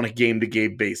valuable on a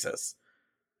game-to-game basis.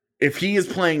 If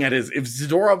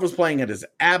Zadorov was playing at his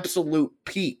absolute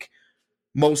peak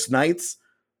most nights,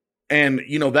 and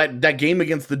that game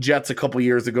against the Jets a couple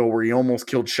years ago where he almost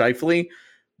killed Scheifele,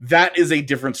 that is a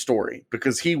different story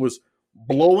because he was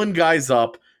blowing guys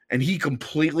up and he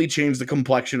completely changed the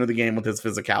complexion of the game with his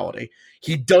physicality.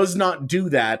 He does not do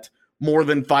that more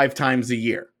than 5 times a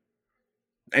year.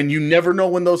 And you never know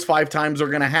when those 5 times are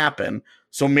going to happen.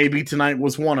 So maybe tonight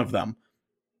was one of them.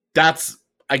 That's,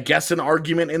 I guess, an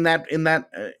argument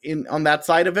on that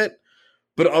side of it.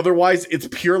 But otherwise, it's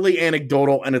purely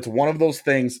anecdotal, and it's one of those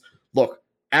things. Look,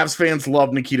 Avs fans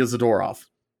love Nikita Zadorov.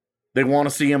 They want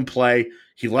to see him play.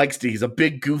 He's a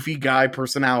big, goofy guy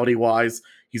personality-wise.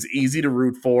 He's easy to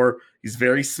root for. He's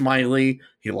very smiley.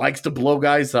 He likes to blow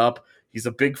guys up. He's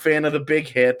a big fan of the big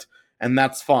hit, and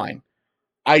that's fine.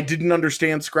 I didn't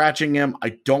understand scratching him.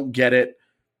 I don't get it.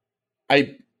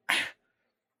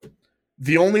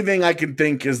 The only thing I can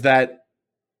think is that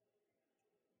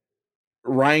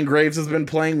Ryan Graves has been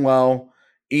playing well.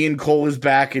 Ian Cole is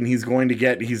back, and he's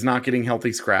not getting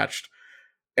healthy scratched.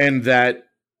 And that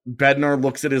Bednar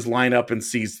looks at his lineup and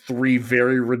sees three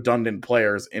very redundant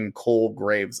players in Cole,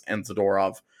 Graves, and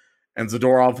Zadorov. And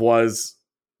Zadorov was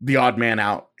the odd man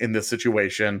out in this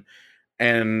situation.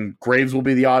 And Graves will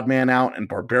be the odd man out, and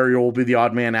Barberio will be the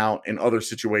odd man out in other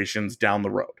situations down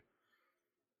the road.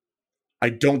 I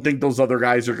don't think those other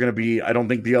guys are going to be, I don't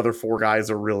think the other four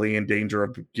guys are really in danger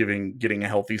of getting a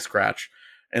healthy scratch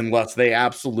unless they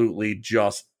absolutely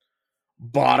just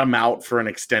bottom out for an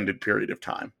extended period of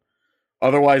time.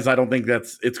 Otherwise, I don't think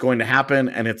it's going to happen,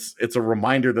 and it's a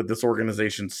reminder that this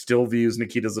organization still views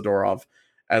Nikita Zadorov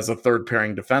as a third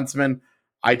pairing defenseman.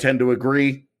 I tend to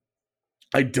agree.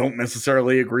 I don't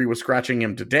necessarily agree with scratching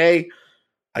him today.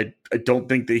 I don't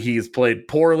think that he's played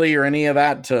poorly or any of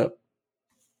that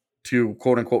to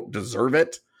quote unquote deserve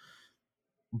it.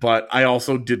 But I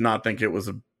also did not think it was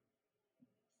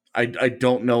I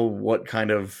don't know what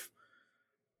kind of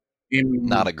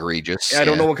not egregious. I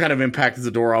don't know what kind of impact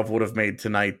Zadorov would have made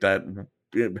tonight.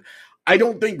 I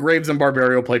don't think Graves and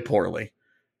Barberio played poorly.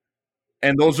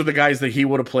 And those are the guys that he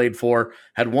would have played for.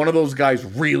 Had one of those guys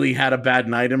really had a bad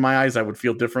night in my eyes, I would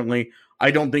feel differently. I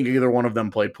don't think either one of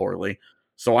them played poorly.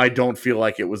 So I don't feel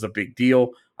like it was a big deal.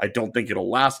 I don't think it'll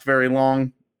last very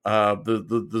long.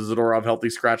 The Zadorov healthy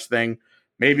scratch thing.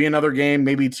 Maybe another game,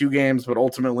 maybe 2 games, but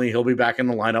ultimately he'll be back in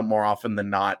the lineup more often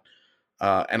than not.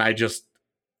 And I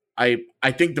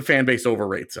think the fan base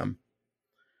overrates him.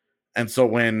 And so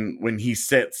when he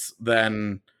sits,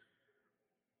 then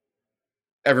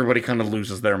everybody kind of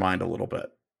loses their mind a little bit.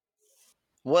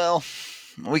 Well,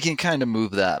 we can kind of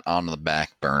move that on the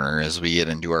back burner as we get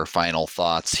into our final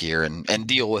thoughts here and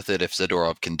deal with it if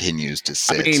Zadorov continues to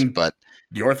sit. But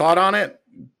your thought on it?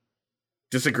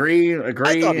 Disagree?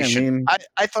 Agree?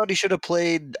 I thought he should have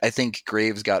played. I think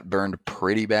Graves got burned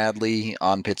pretty badly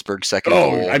on Pittsburgh's second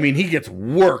goal. I mean, he gets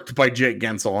worked by Jake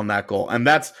Gensel on that goal, and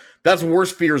that's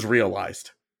worse fears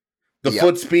realized. The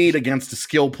foot speed against a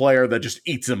skill player that just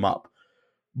eats him up.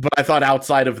 But I thought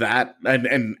outside of that,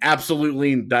 and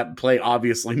absolutely that play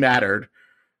obviously mattered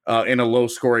in a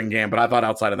low-scoring game, but I thought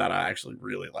outside of that, I actually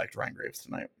really liked Ryan Graves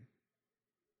tonight.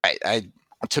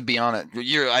 To be honest,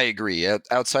 I agree.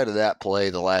 Outside of that play,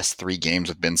 the last 3 games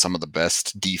have been some of the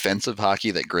best defensive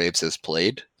hockey that Graves has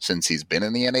played since he's been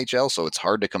in the NHL, so it's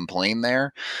hard to complain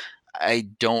there. I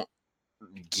don't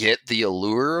get the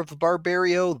allure of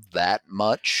Barberio that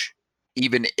much,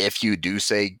 even if you do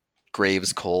say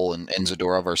Graves, Cole, and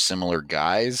Zadorov are similar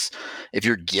guys. If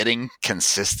you're getting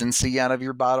consistency out of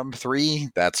your bottom 3,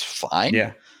 that's fine.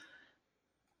 Yeah.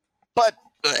 But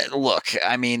look,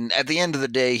 I mean, at the end of the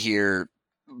day here,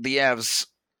 the Avs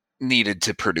needed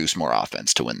to produce more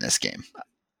offense to win this game.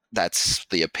 That's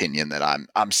the opinion that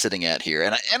I'm sitting at here.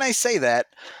 And I say that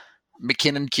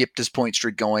McKinnon kept his point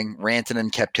streak going.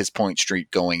 Rantanen kept his point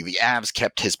streak going. The Avs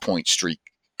kept his point streak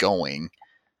going.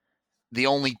 The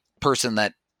only person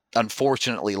that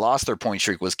unfortunately lost their point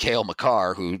streak was Cale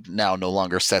Makar, who now no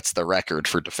longer sets the record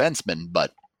for defensemen.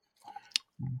 But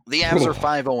the Avs are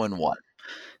 5-0-1.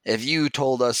 If you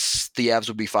told us the Avs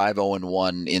would be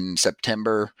 5-0-1 in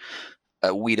September,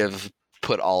 we'd have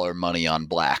put all our money on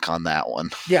black on that one.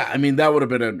 Yeah, I mean, that would have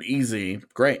been an easy,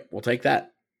 great, we'll take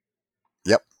that.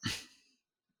 Yep.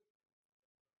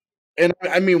 And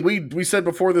I mean, we said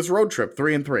before this road trip,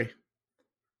 3-3.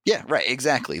 Yeah, right,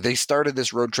 exactly. They started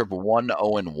this road trip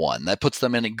 1-0-1. That puts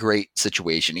them in a great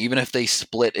situation. Even if they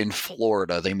split in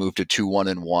Florida, they move to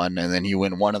 2-1-1, and then you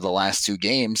win one of the last 2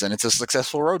 games, and it's a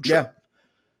successful road trip. Yeah.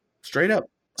 Straight up.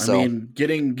 I mean,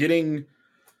 getting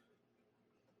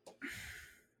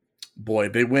boy,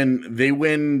 they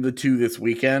win the 2 this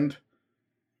weekend,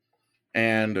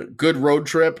 and good road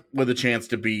trip with a chance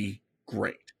to be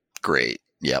great. Great.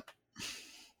 Yep.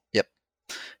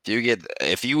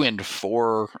 If you win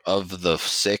 4 of the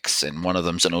 6 and one of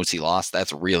them's an OT loss,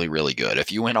 that's really, really good.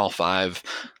 If you win all 5,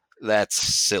 that's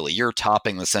silly. You're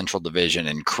topping the Central Division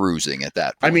and cruising at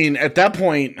that point. I mean, at that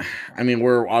point,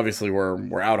 we're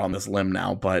out on this limb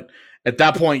now, but at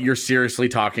that point, you're seriously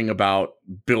talking about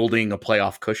building a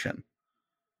playoff cushion,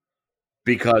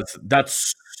 because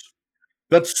that's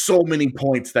so many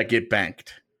points that get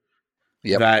banked.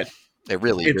 Yep. That it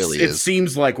really is. It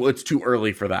seems like it's too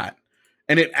early for that.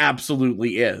 And it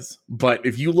absolutely is. But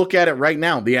if you look at it right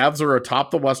now, the Avs are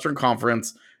atop the Western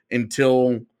Conference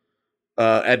until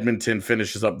Edmonton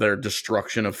finishes up their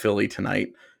destruction of Philly tonight.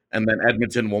 And then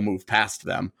Edmonton will move past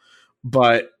them.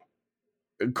 But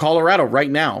Colorado right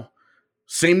now,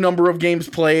 same number of games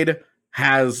played,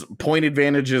 has point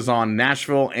advantages on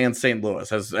Nashville and St. Louis,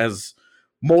 has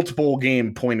multiple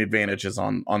game point advantages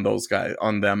on those guys,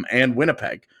 on them, and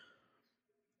Winnipeg.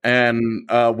 And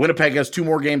Winnipeg has 2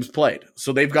 more games played.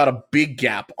 So they've got a big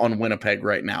gap on Winnipeg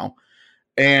right now.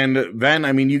 And then,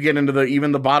 I mean, you get into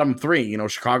even the bottom 3,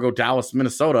 Chicago, Dallas,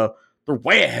 Minnesota, they're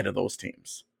way ahead of those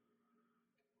teams.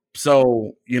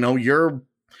 So, you're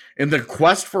in the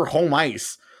quest for home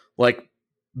ice. Like,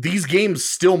 these games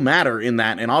still matter in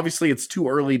that. And obviously it's too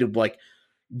early to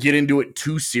get into it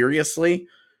too seriously,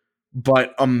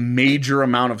 but a major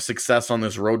amount of success on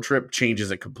this road trip changes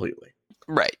it completely.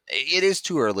 Right. It is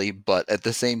too early, but at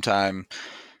the same time,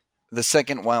 the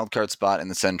second wildcard spot in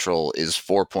the Central is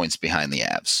 4 points behind the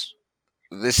Avs.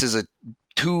 This is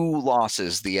 2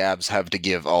 losses the Avs have to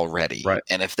give already. Right.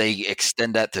 And if they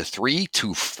extend that to 3,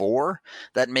 to 4,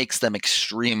 that makes them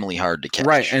extremely hard to catch.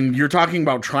 Right. And you're talking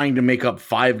about trying to make up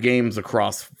 5 games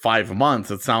across 5 months.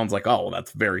 It sounds like, oh, well,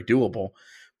 that's very doable.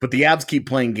 But the Avs keep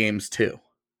playing games too.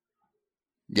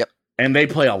 Yep. And they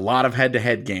play a lot of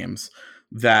head-to-head games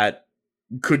that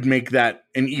could make that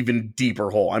an even deeper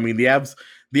hole. I mean, the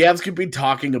Avs could be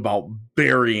talking about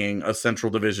burying a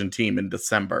Central Division team in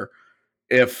December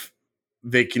if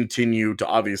they continue to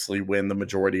obviously win the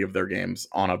majority of their games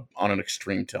on an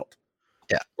extreme tilt.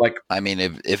 Yeah. I mean,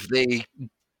 if they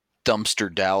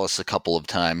dumpster Dallas a couple of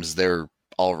times, they're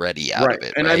already out of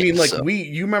it. And right? I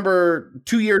mean, you remember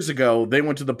 2 years ago, they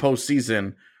went to the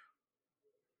postseason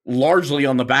largely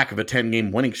on the back of a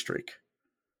 10-game winning streak.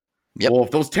 Yep. Well,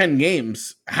 if those 10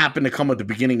 games happen to come at the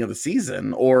beginning of the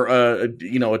season, or a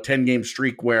 10-game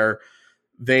streak where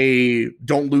they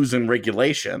don't lose in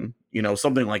regulation,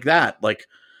 something like that,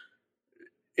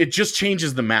 it just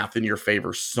changes the math in your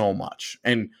favor so much.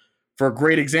 And for a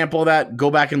great example of that,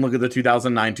 go back and look at the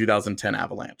 2009-2010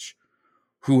 Avalanche,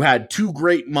 who had 2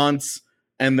 great months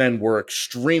and then were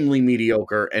extremely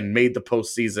mediocre and made the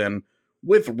postseason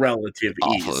with relative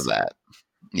ease. Off of that.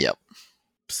 Yep.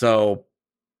 So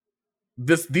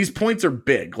these points are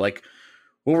big. Like,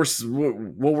 what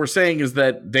we're saying is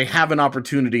that they have an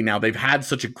opportunity now. They've had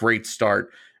such a great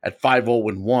start at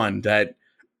 5-0-1 that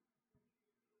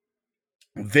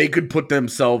they could put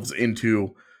themselves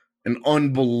into an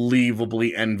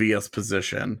unbelievably envious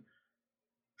position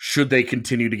should they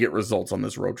continue to get results on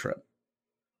this road trip.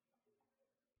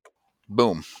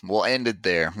 Boom. We'll end it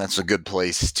there. That's a good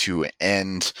place to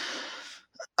end.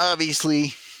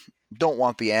 Obviously, don't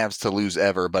want the Avs to lose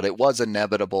ever, but it was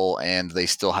inevitable, and they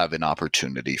still have an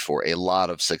opportunity for a lot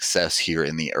of success here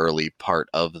in the early part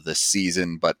of the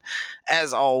season. But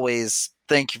as always,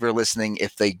 thank you for listening.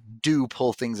 If they do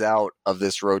pull things out of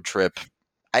this road trip,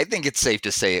 I think it's safe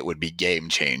to say it would be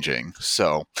game-changing.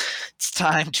 So it's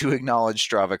time to acknowledge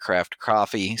Strava Craft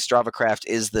Coffee. Strava Craft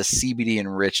is the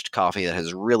CBD-enriched coffee that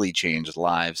has really changed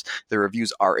lives. The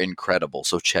reviews are incredible,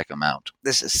 so check them out.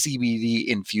 This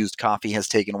CBD-infused coffee has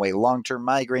taken away long-term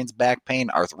migraines, back pain,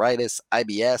 arthritis,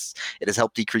 IBS. It has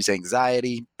helped decrease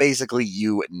anxiety. Basically,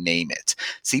 you name it.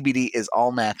 CBD is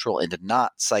all natural and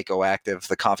not psychoactive.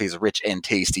 The coffee is rich and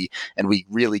tasty, and we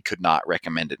really could not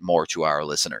recommend it more to our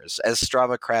listeners. As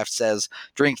Strava Craft says,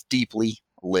 drink deeply,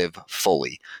 live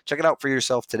fully. Check it out for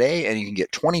yourself today, and you can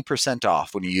get 20%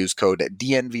 off when you use code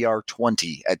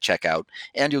DNVR20 at checkout,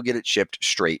 and you'll get it shipped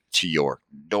straight to your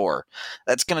door.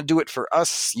 That's going to do it for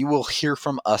us. You will hear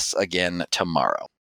from us again tomorrow.